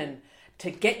melatonin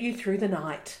to get you through the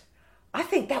night. I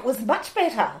think that was much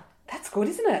better. That's good,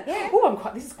 isn't it? Yeah.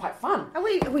 Oh, this is quite fun. Are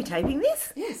we taping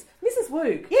this? Yes, Mrs.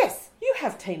 Woog. Yes. You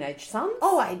have teenage sons.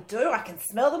 Oh, I do. I can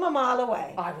smell them a mile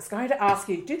away. I was going to ask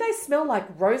you, do they smell like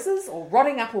roses or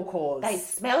rotting apple cores? They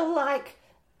smell like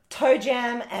toe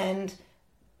jam and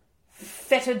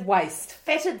fetid waste.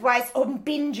 fetid waste or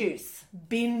bin juice.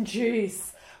 Bin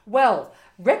juice. Well,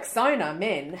 Rexona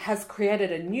Men has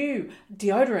created a new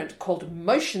deodorant called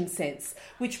Motion Sense,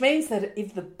 which means that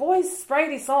if the boys spray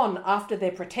this on after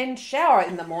their pretend shower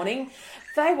in the morning,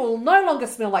 they will no longer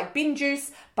smell like bin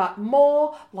juice, but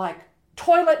more like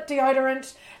toilet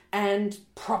deodorant and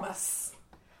promise.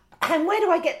 And where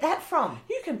do I get that from?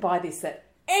 You can buy this at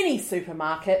any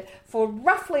supermarket for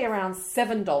roughly around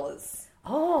 $7.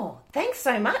 Oh, thanks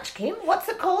so much, Kim. What's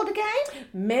it called again?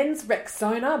 Men's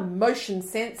Rexona Motion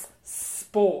Sense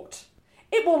Sport.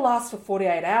 It will last for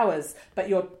 48 hours, but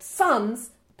your sons,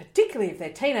 particularly if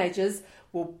they're teenagers,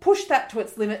 will push that to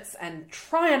its limits and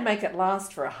try and make it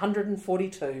last for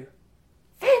 142.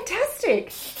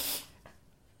 Fantastic.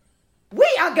 We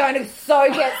are going to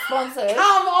so get sponsored.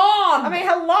 Come on! I mean,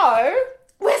 hello.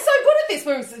 We're so good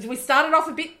at this. We started off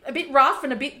a bit rough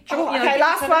and a bit... Okay,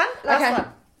 last one.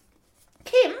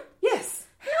 Kim? Yes?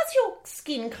 How's your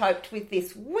skin coped with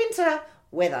this winter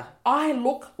weather? I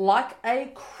look like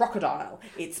a crocodile.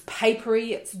 It's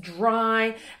papery, it's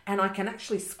dry, and I can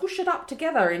actually squish it up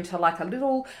together into like a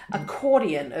little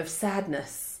accordion of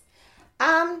sadness.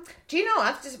 Do you know,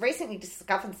 I've just recently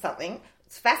discovered something.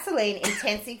 It's Vaseline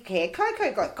Intensive Care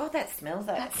Cocoa Glow. God, that smells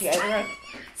like deodorant.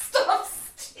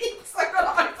 Stuff stinks. I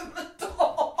gotta open the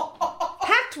door.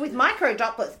 Packed with micro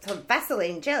droplets of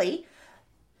Vaseline jelly,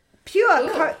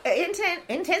 pure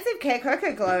intensive care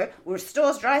cocoa glow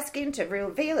restores dry skin to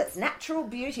reveal its natural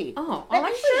beauty. Oh, Let I me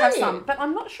actually show have you. some, but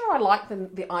I'm not sure I like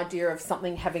the idea of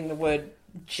something having the word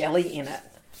jelly in it.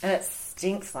 And it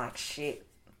stinks like shit.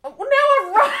 Well,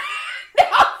 now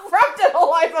I've rubbed it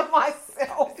all over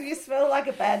myself. You smell like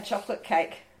a bad chocolate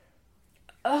cake.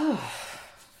 Oh.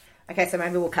 Okay, so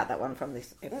maybe we'll cut that one from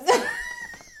this episode.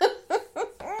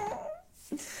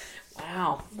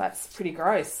 Wow, that's pretty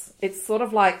gross. It's sort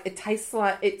of like, it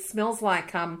smells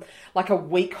like a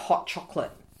weak hot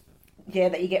chocolate. Yeah,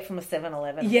 that you get from a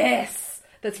 7-Eleven. Yes,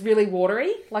 that's really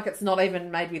watery. Like it's not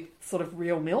even made with sort of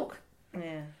real milk.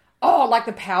 Yeah. Oh, like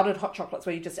the powdered hot chocolates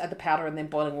where you just add the powder and then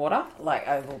boiling water. Like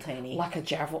Ovaltine. Like a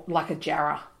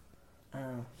jarra.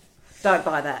 Oh. Don't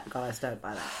buy that, guys. Don't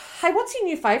buy that. Hey, what's your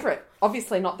new favourite?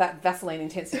 Obviously not that Vaseline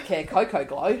Intensive Care Cocoa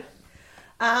Glow.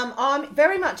 I'm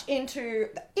very much into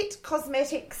It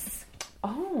Cosmetics.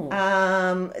 Oh.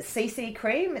 CC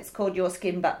cream. It's called Your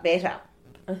Skin But Better.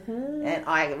 Uh-huh. And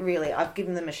I've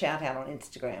given them a shout out on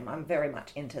Instagram. I'm very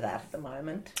much into that at the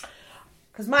moment.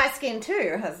 Because my skin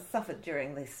too has suffered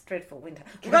during this dreadful winter.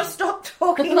 We've got to stop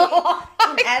talking in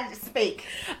ad speak.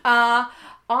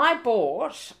 I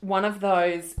bought one of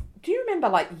those. Do you remember,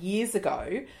 like years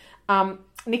ago,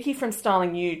 Nikki from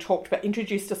Styling You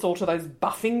introduced us all to those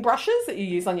buffing brushes that you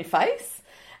use on your face,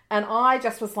 and I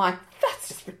just was like, that's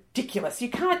just ridiculous. You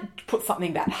can't put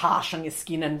something that harsh on your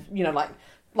skin and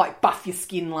like buff your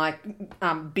skin like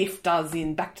Biff does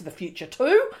in Back to the Future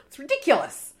 2. It's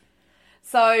ridiculous.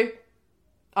 So I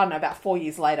don't know. About 4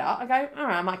 years later, I go, all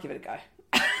right, I might give it a go.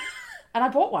 And I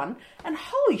bought one, and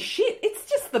holy shit, it's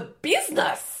just the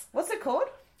business. What's it called?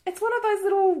 It's one of those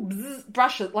little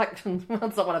brushes, like, it's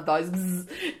not one of those,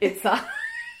 it's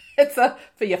a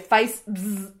for your face,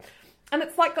 and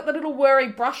it's like got the little whirry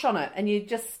brush on it, and you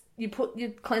put your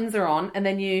cleanser on, and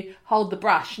then you hold the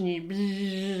brush, and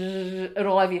you it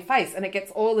all over your face, and it gets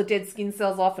all the dead skin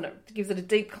cells off, and it gives it a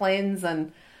deep cleanse,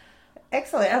 and...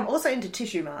 Excellent. I'm also into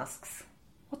tissue masks.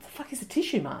 What the fuck is a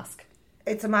tissue mask?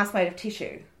 It's a mask made of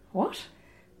tissue. What?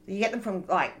 You get them from,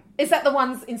 like... Is that the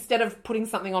ones, instead of putting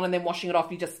something on and then washing it off,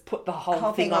 you just put the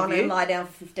whole thing on you? and lie down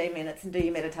for 15 minutes and do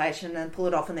your meditation and pull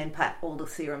it off and then pat all the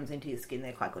serums into your skin.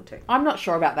 They're quite good too. I'm not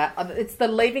sure about that. It's the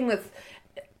leaving that's...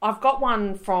 I've got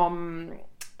one from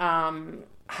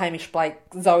Hamish Blake,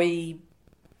 Zoe...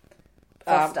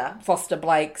 Foster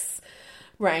Blake's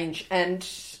range, and...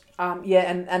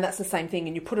 and that's the same thing,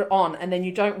 and you put it on and then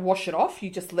you don't wash it off, you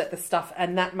just let the stuff,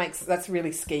 and that's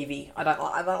really skeevy. I don't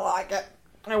like it.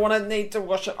 I need to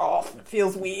wash it off. It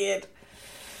feels weird.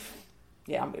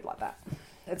 Yeah, I'm weird like that.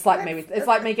 It's like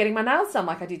me getting my nails done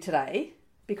like I did today,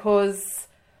 because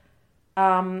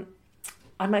it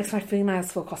makes my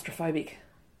fingernails feel claustrophobic.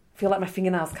 I feel like my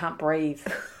fingernails can't breathe.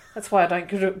 That's why I don't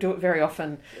do it very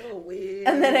often. Oh, weird.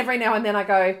 And then every now and then I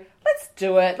go, let's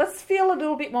do it. Let's feel a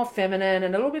little bit more feminine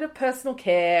and a little bit of personal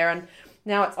care. And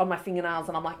now it's on my fingernails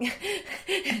and I'm like...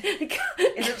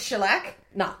 Is it shellac?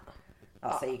 No.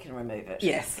 Oh, so you can remove it.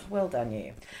 Yes. Well done,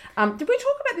 you. Did we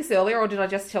talk about this earlier, or did I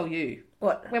just tell you?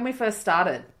 What? When we first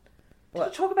started. Did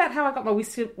we talk about how I got my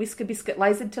whisker biscuit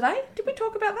lasered today? Did we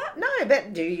talk about that? No,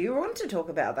 but do you want to talk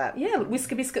about that? Yeah,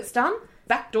 whisker biscuit's done.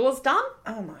 Back door's done.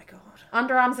 Oh, my God.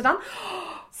 Underarms are done.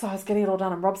 So I was getting it all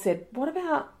done, and Rob said, what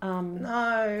about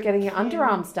getting your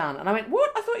underarms done? And I went,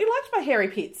 what? I thought you liked my hairy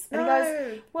pits. And he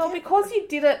goes, well, because you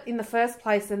did it in the first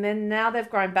place, and then now they've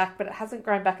grown back, but it hasn't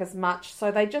grown back as much,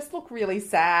 so they just look really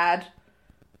sad.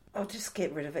 I'll just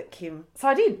get rid of it, Kim. So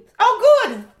I did. Oh,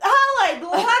 good.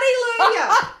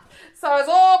 Hallelujah. So it's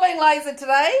all been lasered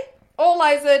today. All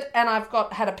lasered, and I've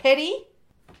had a pedi.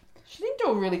 She didn't do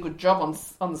a really good job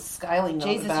on the scaling.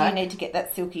 Jesus, you need to get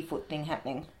that silky foot thing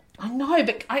happening. I know,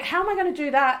 but how am I going to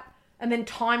do that and then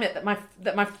time it that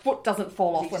my foot doesn't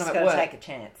fall off when I'm at work? Take a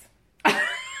chance.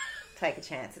 Take a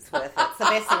chance. It's worth it. It's the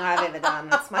best thing I've ever done.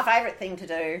 It's my favourite thing to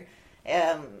do.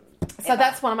 So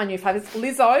that's one of my new favourites.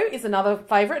 Lizzo is another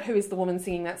favourite, who is the woman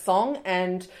singing that song,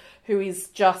 and who is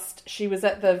she was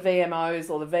at the VMOs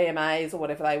or the VMAs or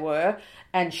whatever they were,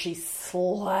 and she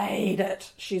slayed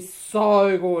it. She's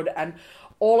so good, and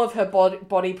all of her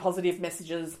body positive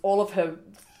messages, all of her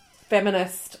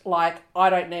feminist, like, I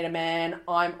don't need a man,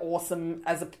 I'm awesome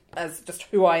as just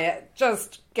who I am,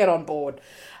 just get on board.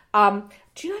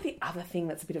 Do you know the other thing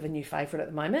that's a bit of a new favourite at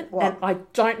the moment? What? And I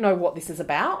don't know what this is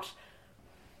about.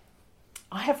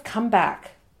 I have come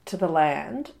back to the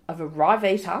land of a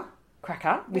Ryvita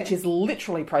cracker, which is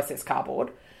literally processed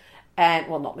cardboard. And,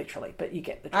 well, not literally, but you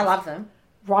get the drift. I love them.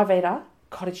 Ryvita,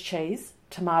 cottage cheese,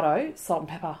 tomato, salt and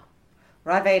pepper.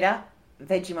 Ryvita,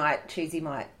 Vegemite, Cheesy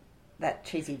Mite, that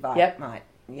cheesy bite, mate.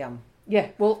 Yum. Yeah,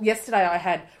 well, yesterday I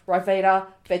had Ryvita,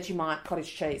 Vegemite,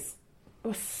 cottage cheese. It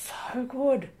was so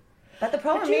good. But the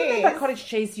problem do you remember cottage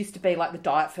cheese used to be like the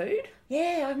diet food?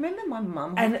 Yeah, I remember my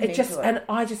mum. And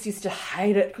I just used to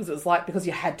hate it because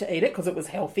you had to eat it because it was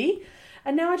healthy.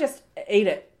 And now I just eat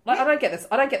it. Like, I don't get this.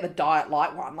 I don't get the diet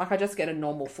light one. Like, I just get a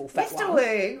normal full fat one.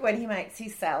 Mr. Wu, when he makes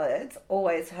his salads,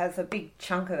 always has a big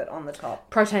chunk of it on the top.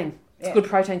 Protein. It's a good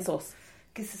protein source.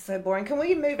 This is so boring. Can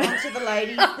we move on to the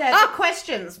ladies? The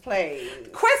questions, please.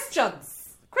 Questions,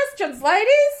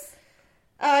 ladies.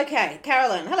 Okay,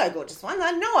 Carolyn. Hello, gorgeous one.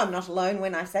 I know I'm not alone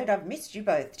when I said I've missed you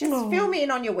both. Just fill me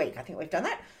in on your week. I think we've done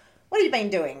that. What have you been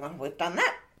doing? Well, we've done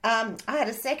that. I had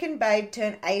a second babe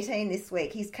turn 18 this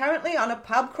week. He's currently on a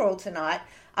pub crawl tonight.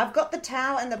 I've got the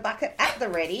towel and the bucket at the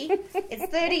ready. It's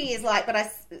 30 years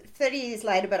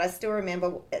later, but I still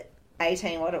remember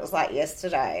 18 what it was like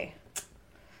yesterday.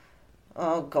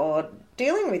 Oh, God.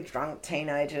 Dealing with drunk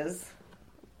teenagers.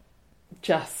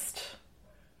 Just...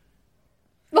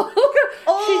 Look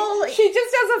at she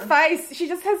just has a face. She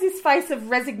just has this face of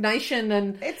resignation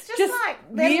and it's just like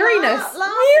weariness.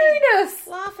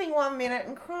 Laughing 1 minute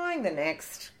and crying the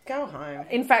next. Go home.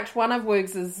 In fact, one of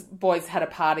Woogs' boys had a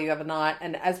party the other night,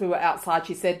 and as we were outside,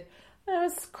 she said, there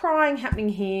was crying happening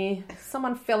here.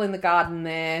 Someone fell in the garden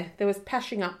there. There was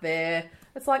pashing up there.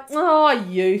 It's like, oh,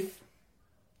 youth.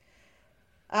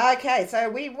 Okay,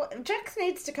 so Jax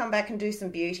needs to come back and do some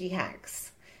beauty hacks.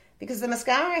 Because the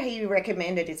mascara he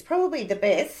recommended is probably the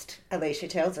best, Alicia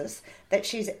tells us, that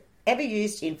she's ever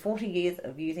used in 40 years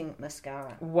of using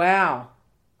mascara. Wow.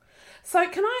 So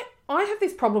I have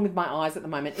this problem with my eyes at the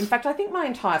moment. In fact, I think my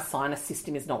entire sinus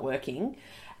system is not working,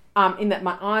 in that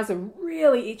my eyes are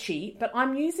really itchy, but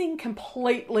I'm using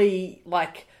completely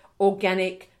like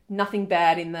organic, nothing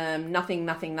bad in them,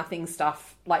 nothing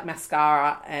stuff like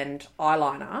mascara and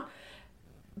eyeliner.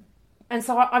 And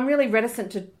so I'm really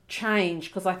reticent to change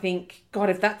because I think, God,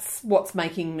 if that's what's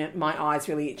making my eyes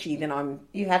really itchy, then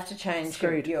You have to change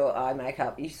screwed. your eye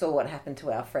makeup. You saw what happened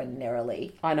to our friend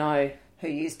Nerily. I know. Who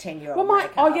used 10-year-old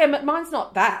makeup. Oh, yeah, but mine's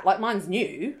not that. Like, mine's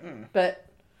new, but...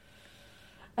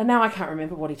 And now I can't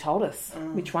remember what he told us,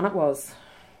 which one it was.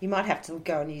 You might have to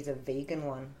go and use a vegan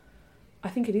one. I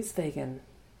think it is vegan.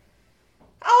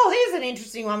 Oh, here's an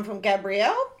interesting one from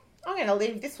Gabrielle. I'm going to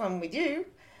leave this one with you.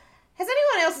 Has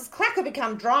anyone else's clacker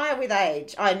become drier with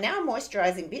age? I'm now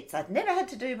moisturising bits I've never had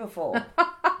to do before.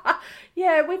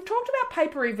 Yeah, we've talked about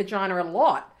papery vagina a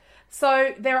lot.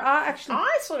 So there are actually...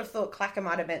 I sort of thought clacker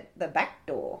might have meant the back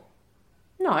door.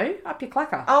 No, up your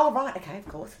clacker. Oh, right. Okay, of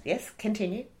course. Yes,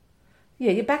 continue.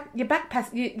 Yeah, your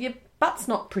butt's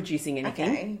not producing anything.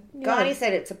 Okay. Yeah. Guy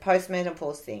said it's a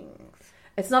post-menopause thing.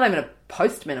 It's not even a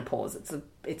post-menopause.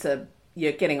 It's a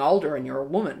you're getting older and you're a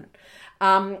woman.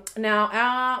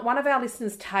 Now, one of our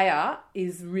listeners, Taya,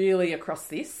 is really across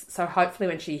this. So hopefully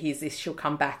when she hears this, she'll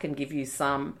come back and give you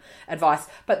some advice.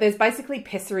 But there's basically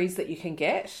pessaries that you can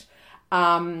get.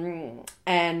 And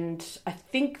I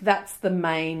think that's the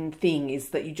main thing, is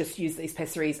that you just use these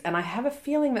pessaries. And I have a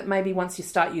feeling that maybe once you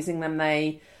start using them,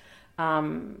 they...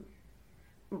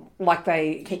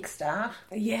 Kickstart?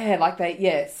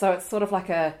 Yeah, so it's sort of like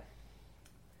a...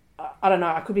 I don't know,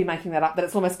 I could be making that up, but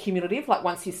it's almost cumulative. Like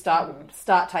once you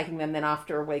start taking them, then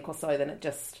after a week or so, then it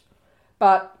just...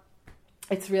 But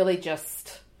it's really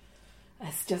just...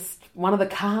 It's just one of the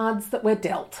cards that we're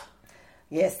dealt.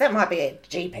 Yes, that might be a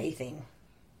GP thing.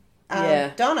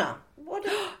 Yeah. Donna.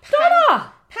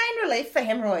 Donna! Pain relief for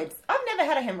hemorrhoids. I've never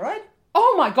had a hemorrhoid.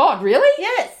 Oh my God, really?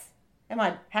 Yes. Am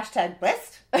I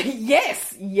 #blessed?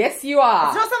 Yes, you are.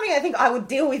 It's not something I think I would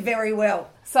deal with very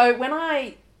well. So when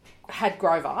I had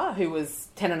Grover, who was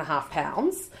 10.5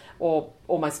 pounds or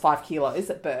almost 5 kilos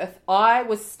at birth, I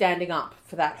was standing up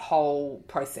for that whole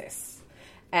process.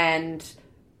 And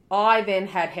I then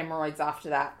had hemorrhoids after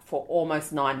that for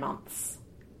almost 9 months.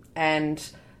 And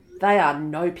they are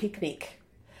no picnic.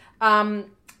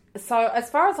 So as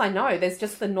far as I know, there's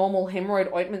just the normal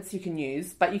hemorrhoid ointments you can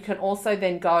use, but you can also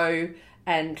then go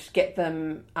and get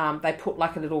them, they put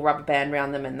like a little rubber band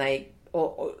around them, and they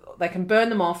can burn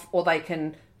them off, or they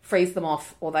can freeze them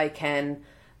off, or they can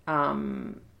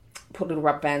put little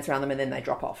rubber bands around them and then they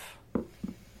drop off.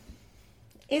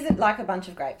 Is it like a bunch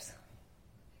of grapes?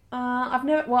 I've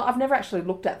never actually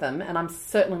looked at them, and I'm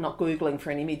certainly not Googling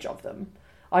for an image of them.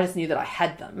 I just knew that I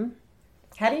had them.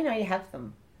 How do you know you have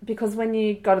them? Because when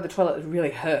you go to the toilet, it really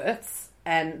hurts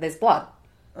and there's blood.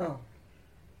 Oh.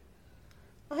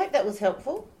 I hope that was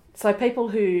helpful. So people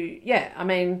who,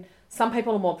 some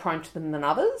people are more prone to them than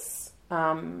others.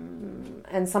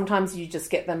 And sometimes you just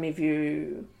get them if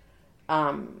you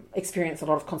experience a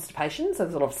lot of constipation. So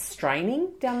there's a lot of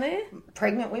straining down there.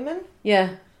 Pregnant women?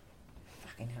 Yeah.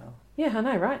 Fucking hell. Yeah, I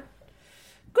know, right?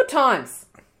 Good times.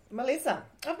 Melissa,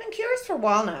 I've been curious for a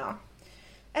while now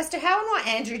as to how and why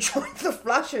Andrew joined the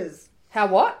Flushers. How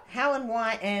what? How and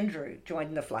why Andrew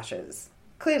joined the Flushers.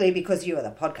 Clearly because you are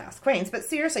the podcast queens, but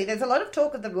seriously, there's a lot of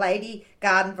talk of the lady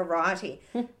garden variety.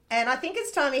 And I think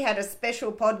it's time he had a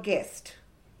special pod guest.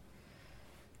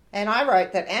 And I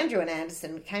wrote that Andrew and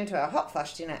Anderson came to our hot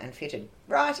flush dinner and fitted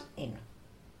right in.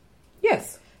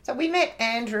 Yes. So we met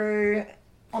Andrew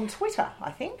on Twitter,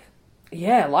 I think.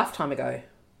 Yeah, a lifetime ago.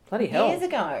 Bloody hell. Years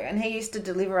ago, and he used to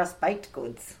deliver us baked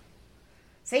goods.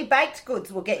 See, baked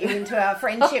goods will get you into our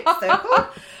friendship circle.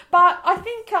 But I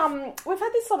think we've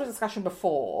had this sort of discussion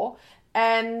before,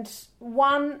 and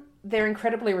one, they're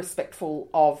incredibly respectful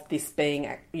of this being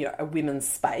a women's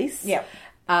space. Yeah.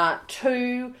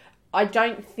 Two, I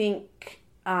don't think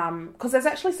because there's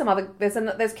actually some other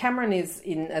there's Cameron is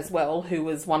in as well, who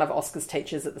was one of Oscar's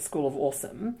teachers at the School of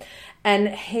Awesome, and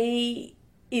he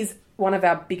is one of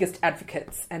our biggest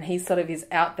advocates, and he sort of is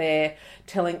out there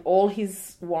telling all of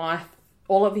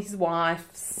his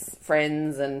wife's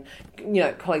friends and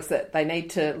colleagues that they need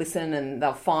to listen and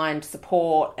they'll find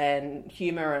support and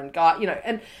humour and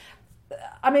and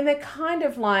I mean they're kind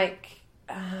of like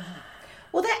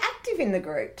well, they're active in the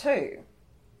group too.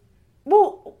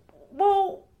 Well,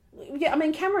 yeah. I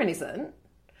mean Cameron isn't,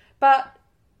 but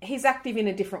he's active in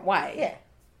a different way. Yeah,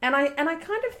 and I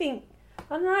kind of think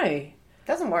I don't know.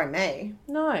 Doesn't worry me.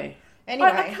 No. Anyway.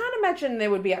 I can't imagine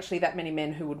there would be actually that many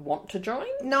men who would want to join.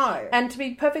 No. And to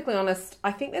be perfectly honest,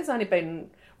 I think there's only been...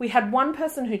 We had one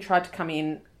person who tried to come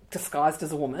in disguised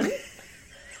as a woman.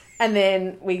 And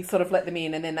then we sort of let them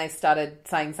in, and then they started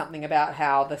saying something about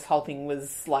how this whole thing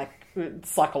was, like,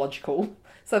 psychological.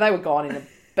 So they were gone in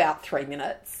about 3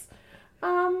 minutes.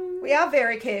 We are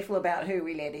very careful about who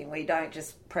we let in. We don't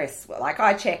just press... Like,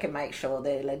 I check and make sure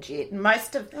they're legit. And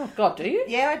most of... Oh, God, do you?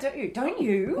 Yeah, I do. Don't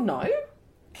you? No.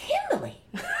 Kimberly.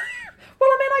 Well,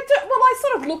 I mean, I do. Well, I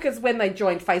sort of look as when they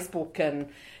join Facebook and,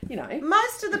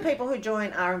 Most of the people who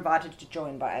join are invited to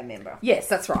join by a member. Yes,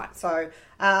 that's right. So,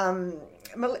 and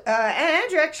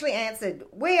Andrew actually answered,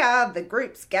 "We are the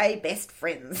group's gay best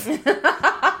friends."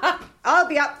 I'll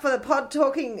be up for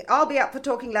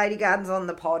talking lady gardens on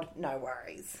the pod. No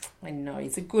worries. I know,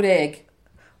 he's a good egg.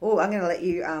 Oh, I'm going to let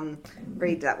you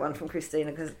read that one from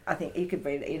Christina because I think you could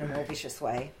read it in a more vicious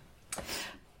way.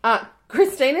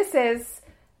 Christina says,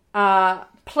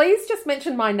 please just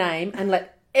mention my name and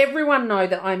let everyone know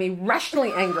that I'm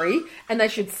irrationally angry and they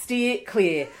should steer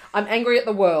clear. I'm angry at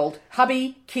the world,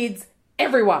 hubby, kids,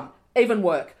 everyone, even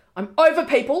work. I'm over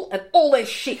people and all their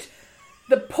shit.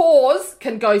 The pause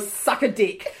can go suck a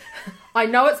dick. I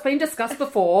know it's been discussed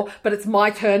before, but it's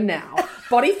my turn now.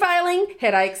 Body failing,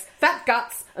 headaches, fat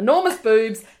guts, enormous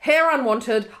boobs, hair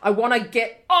unwanted. I want to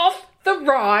get off the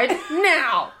ride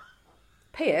now.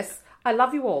 P.S. I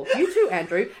love you all. You too,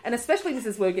 Andrew, and especially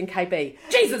Mrs. Werg and KB.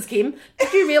 Jesus, Kim,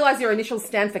 did you realise your initials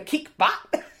stand for kick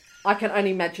butt? I can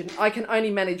only manage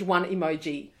one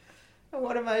emoji.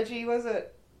 What emoji was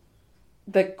it?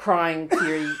 The crying,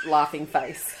 teary, laughing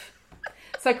face.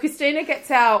 So Christina gets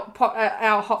our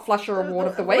hot flusher award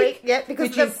of the week, yeah, because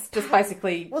which is just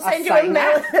basically we'll us send you a saying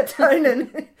that.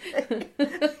 melatonin.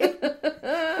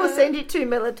 We'll send you 2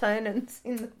 melatonins.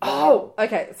 Oh,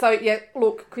 okay. So yeah,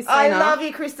 look, Christina. I love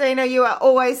you, Christina. You are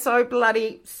always so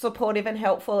bloody supportive and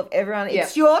helpful of everyone. Yeah.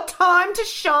 It's your time to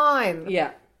shine.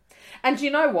 Yeah. And do you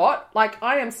know what? Like,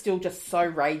 I am still just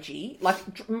so ragey. Like,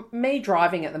 me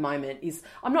driving at the moment is...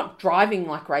 I'm not driving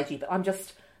like ragey, but I'm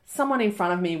just... Someone in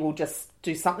front of me will just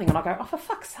do something and I go, oh, for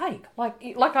fuck's sake.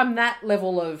 Like I'm that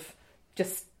level of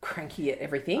just cranky at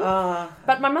everything. But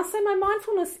I must say my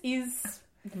mindfulness is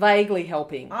vaguely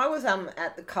helping. I was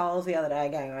at the Coles the other day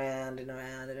going around and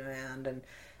around and around.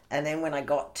 And then when I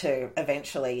got to...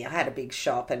 Eventually, I had a big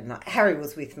shop and Harry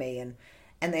was with me and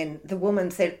then the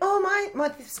woman said, oh,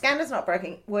 my scanner's not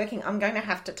working. I'm going to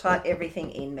have to type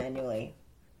everything in manually.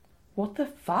 What the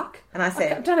fuck? And I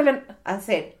said... I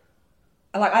said...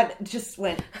 Like, I just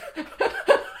went...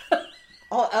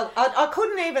 I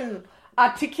couldn't even...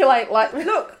 Articulate, like...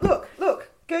 Look,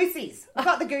 goosies. I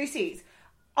got the goosies.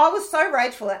 I was so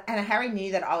rageful, and Harry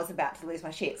knew that I was about to lose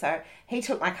my shit, so he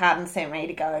took my card and sent me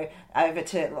to go over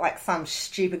to, like, some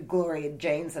stupid Gloria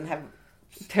Jeans and have...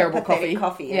 Terrible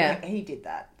coffee. Yeah. And he did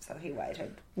that, so he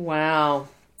waited. Wow.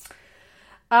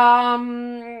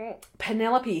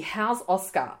 Penelope, how's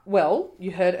Oscar? Well,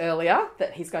 you heard earlier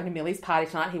that he's going to Millie's party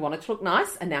tonight. He wanted to look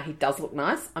nice, and now he does look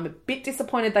nice. I'm a bit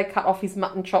disappointed they cut off his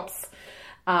mutton chops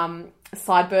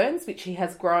sideburns, which he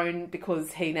has grown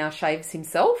because he now shaves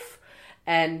himself.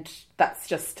 And that's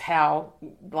just how,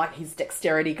 like, his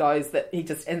dexterity goes, that he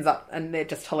just ends up, and they're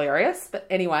just hilarious. But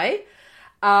anyway,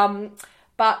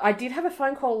 but I did have a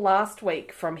phone call last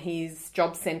week from his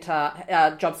job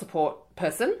support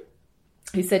person,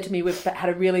 who said to me, we've just had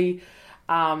a really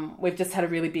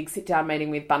big sit-down meeting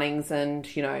with Bunnings and,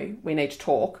 we need to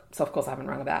talk. So, of course, I haven't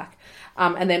rung her back.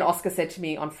 And then Oscar said to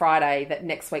me on Friday that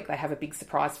next week they have a big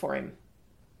surprise for him.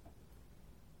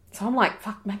 So I'm like,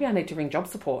 fuck, maybe I need to ring job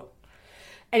support.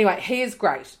 Anyway, he is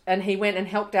great, and he went and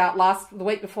helped out the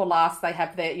week before last. They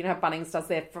have their, how Bunnings does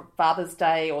their Father's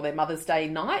Day or their Mother's Day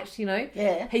night.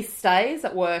 Yeah. He stays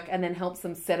at work and then helps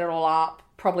them set it all up.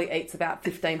 Probably eats about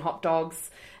 15 hot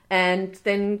dogs, and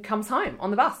then comes home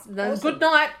on the bus. Awesome.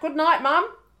 Good night, Mum.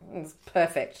 It's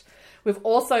perfect. We've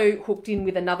also hooked in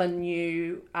with another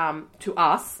new to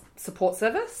us support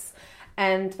service,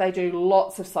 and they do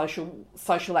lots of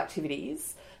social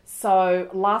activities. So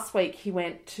last week he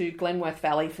went to Glenworth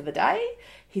Valley for the day.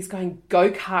 He's going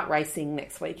go-kart racing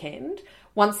next weekend.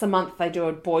 Once a month they do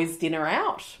a boys' dinner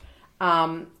out,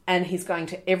 and he's going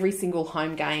to every single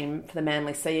home game for the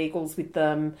Manly Sea Eagles with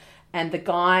them. And the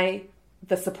guy,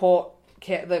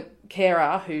 the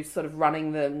carer who's sort of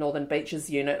running the Northern Beaches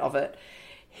unit of it,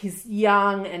 he's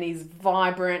young and he's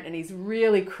vibrant and he's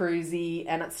really cruisy,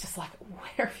 and it's just like,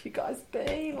 where have you guys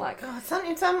been? Like,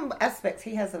 In some aspects,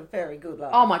 he has a very good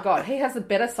life. oh my God, he has a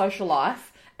better social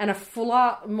life and a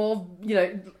fuller, more,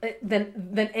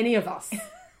 than any of us.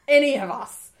 Any of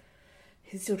us.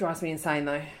 He still drives me insane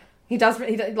though. He does,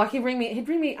 he'd ring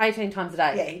me 18 times a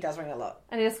day. Yeah, he does ring a lot.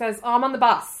 And he just goes, oh, I'm on the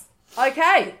bus.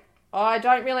 Okay, I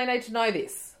don't really need to know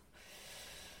this.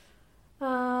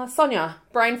 Sonia,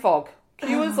 brain fog.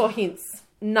 Cures or hints?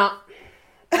 Nah.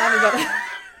 I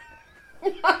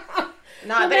haven't got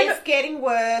No, but it's getting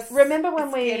worse. Remember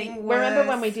when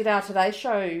we did our Today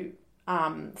Show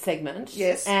segment?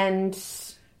 Yes. And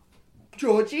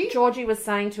Georgie was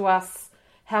saying to us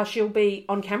how she'll be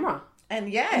on camera.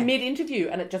 And yeah. Mid-interview,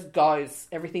 and it just goes.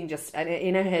 Everything just, and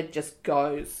in her head, just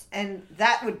goes. And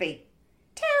that would be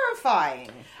terrifying.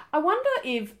 I wonder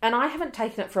if, and I haven't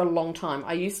taken it for a long time.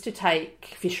 I used to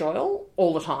take fish oil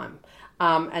all the time.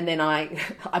 And then I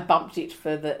bumped it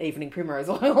for the evening primrose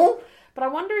oil. But I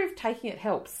wonder if taking it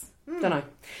helps. Don't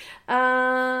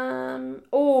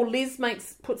know. Liz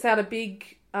puts out a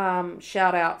big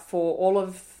shout out for all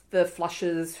of the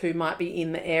flushers who might be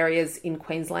in the areas in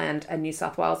Queensland and New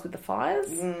South Wales with the fires.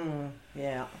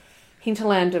 Yeah.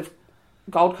 Hinterland of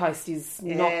Gold Coast is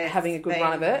not having a good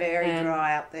run of it. Very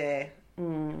dry up there.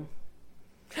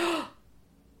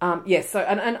 Yes, so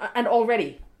and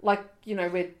already, like,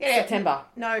 we're September.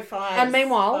 No fires. And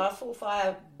meanwhile, full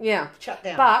fire shut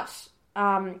down. But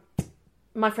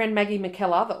my friend Maggie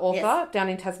McKellar, the author, down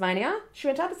in Tasmania, she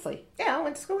went to Abbotsleigh. Yeah, I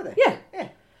went to school with her. Yeah.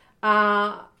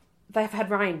 Yeah. They've had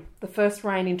rain, the first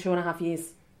rain in 2.5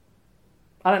 years.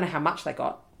 I don't know how much they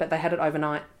got, but they had it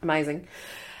overnight. Amazing.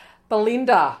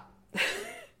 Belinda.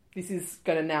 This is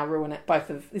going to now ruin it.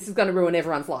 This is going to ruin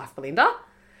everyone's life, Belinda.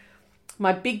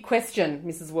 My big question,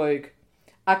 Mrs. Woog.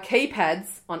 Are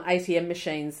keypads on ATM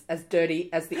machines as dirty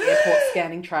as the airport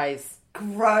scanning trays?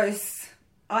 Gross.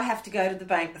 I have to go to the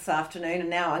bank this afternoon, and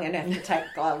now I'm going to have to take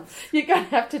gloves. You're going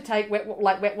to have to take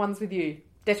wet ones with you.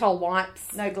 Dettol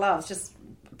wipes. No gloves, just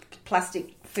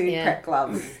plastic food prep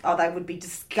gloves. Oh, they would be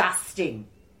disgusting.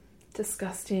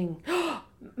 Disgusting.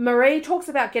 Marie talks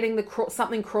about getting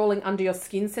something crawling under your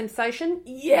skin sensation.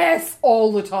 Yes,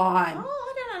 all the time. Oh,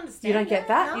 I don't understand. You don't get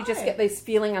that? No. You just get this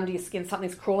feeling under your skin,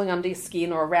 something's crawling under your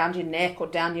skin or around your neck or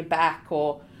down your back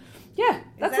or... Yeah,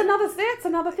 that's another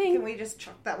thing. Can we just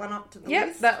chuck that one up to the list?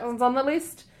 Yep, that one's on the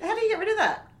list. How do you get rid of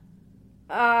that?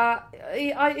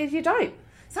 You don't.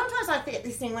 Sometimes I get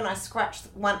this thing when I scratch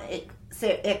one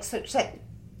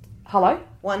Hello?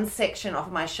 one section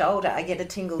off my shoulder, I get a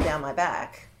tingle down my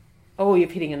back. Oh, you're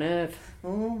hitting a nerve.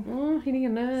 Hitting a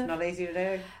It's nerve. not easy to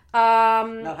do.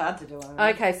 Not hard to do. I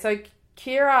mean. Okay, so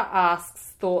Kira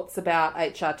asks thoughts about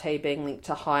HRT being linked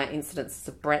to higher incidences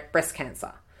of breast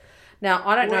cancer. Now,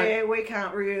 I don't know. We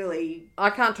can't really...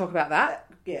 I can't talk about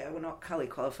that. Yeah, we're not Cully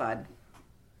qualified.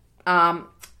 I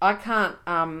can't...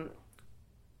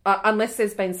 unless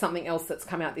there's been something else that's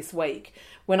come out this week.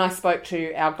 When I spoke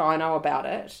to our gyno about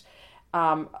it,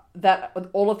 that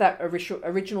all of that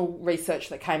original research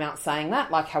that came out saying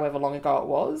that, like however long ago it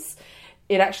was,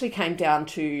 it actually came down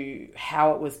to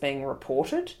how it was being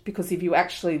reported. Because if you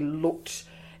actually looked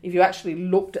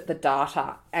at the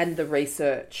data and the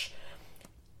research,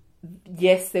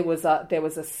 yes, there was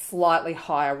a slightly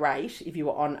higher rate if you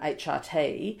were on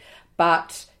HRT,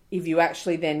 but if you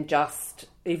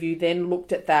then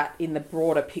looked at that in the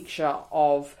broader picture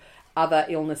of other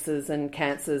illnesses and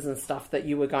cancers and stuff that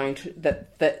you were going to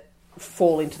that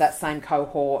fall into that same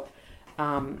cohort,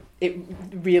 it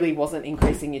really wasn't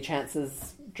increasing your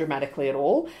chances dramatically at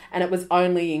all, and it was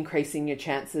only increasing your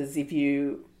chances if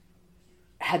you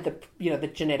had the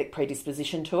genetic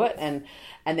predisposition to it, and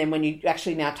then when you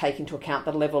actually now take into account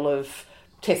the level of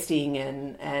testing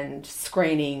and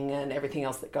screening and everything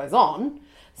else that goes on.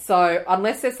 So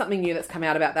unless there's something new that's come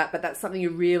out about that, but that's something you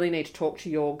really need to talk to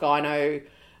your gyno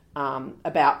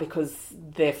about because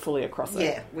they're fully across it.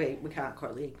 Yeah, we can't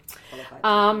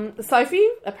qualify. Sophie,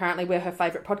 apparently we're her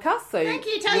favourite podcast. So thank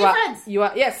you. Tell your friends.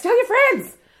 Yes, tell your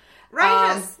friends. Rate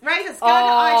us. Go to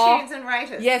iTunes and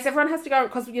rate us. Yes, everyone has to go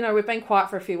because we've been quiet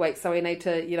for a few weeks, so we need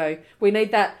to we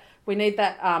need that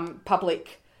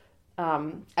public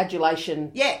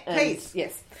adulation. Yeah, please.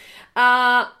 Yes.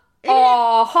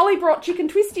 Holly brought chicken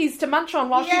twisties to munch on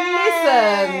while she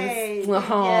listens.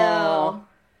 Oh.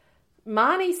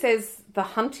 Marnie says the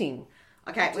hunting.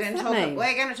 Okay, we're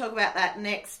going to talk about that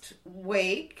next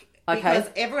week because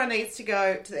everyone needs to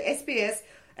go to the SBS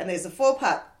and there's a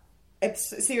 4-part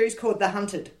series called The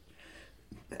Hunted.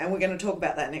 And we're going to talk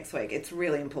about that next week. It's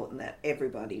really important that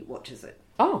everybody watches it.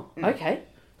 Oh, okay.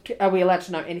 Are we allowed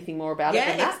to know anything more about it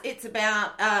than that? It's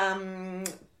about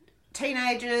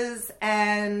teenagers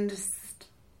and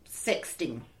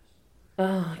sexting.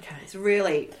 Oh, okay. It's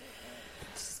really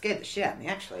scared the shit out of me,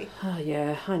 actually. Oh,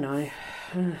 yeah, I know.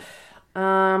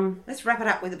 Let's wrap it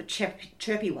up with a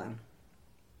chirpy one.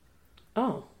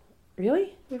 Oh,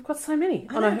 really? We've got so many.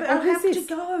 I know, but I have to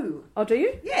go. Oh, do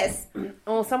you? Yes.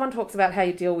 Well, someone talks about how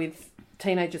you deal with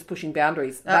teenagers pushing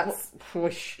boundaries. That's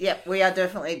push. Yep, we are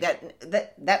definitely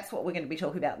that's what we're going to be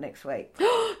talking about next week.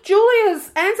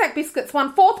 Julia's Anzac biscuits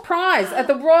won 4th prize at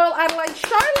the Royal Adelaide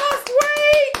Show last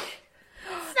week.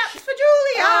 Snaps for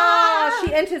Julia.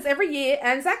 She enters every year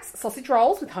Anzac's sausage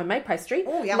rolls with homemade pastry,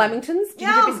 Lamington's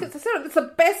ginger biscuits, etc. It's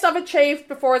the best I've achieved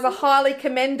before, is a highly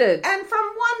commended. And from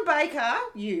one baker,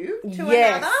 to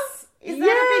another. Is that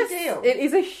a big deal? It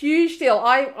is a huge deal.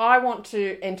 I want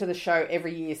to enter the show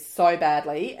every year so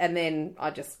badly, and then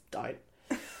I just don't.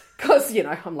 Because,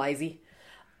 I'm lazy.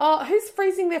 Oh, who's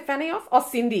freezing their fanny off? Oh,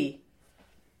 Cindy.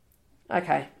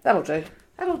 Okay, that'll do.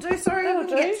 Sorry we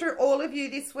didn't get through all of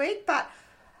you this week, but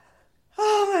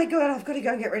oh my God, I've got to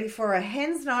go get ready for a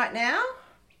hen's night now.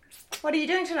 What are you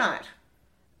doing tonight?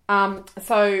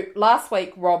 So last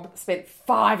week, Rob spent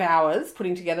 5 hours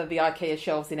putting together the IKEA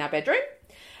shelves in our bedroom.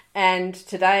 And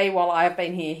today, while I've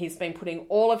been here, he's been putting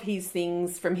all of his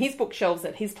things from his bookshelves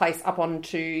at his place up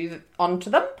onto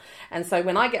them. And so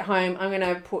when I get home, I'm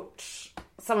going to put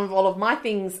some of all of my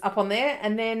things up on there.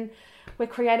 And then we're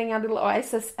creating our little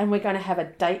oasis, and we're going to have a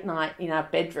date night in our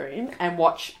bedroom and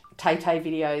watch Tay-Tay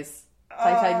videos.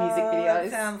 Tay-Tay music videos.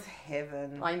 That sounds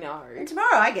heaven. I know. And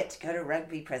tomorrow I get to go to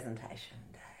rugby presentation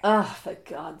day. Oh, for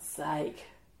God's sake.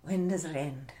 When does it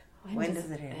end? When does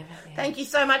it end? End? Thank you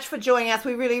so much for joining us.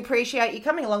 We really appreciate you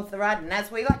coming along for the ride. And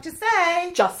as we like to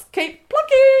say, just keep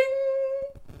plucking.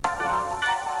 Woke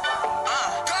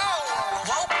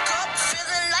up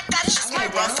feeling like I just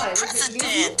might run for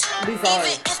president.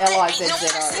 Lizzo, L-I-Z-Z-O.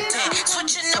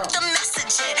 Switching up the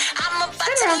messaging. I'm about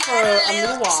Been to around for a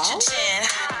little while.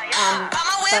 Buy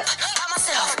my whip, buy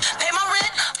myself, pay my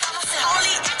rent, buy myself.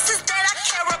 Only exes that I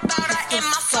care about are in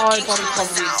my So body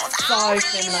positive, so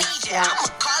feminist.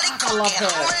 I love her.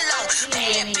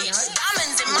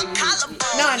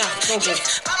 No, it's all good.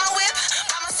 Buy my whip,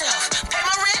 buy myself, pay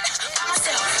my rent, buy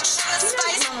myself. Sugar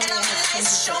spice and I'm in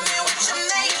show me what you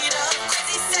made of.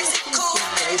 Crazy, sexy, cool,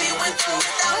 baby, went through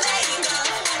without makeup.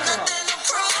 Nothing to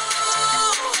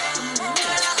prove,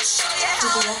 but I'll show you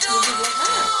how to do.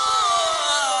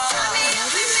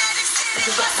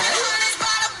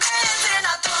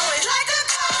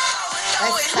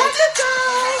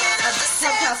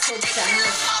 Podcast called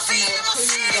Shameless, and there were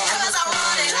 2 writers from New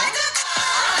York.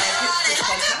 They pitched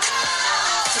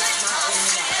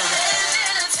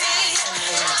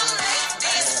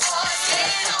this podcast to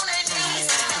smart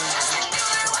women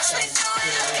like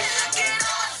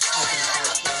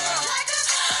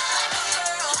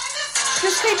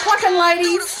Just keep plucking,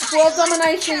 ladies. World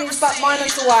domination is but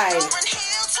moments away.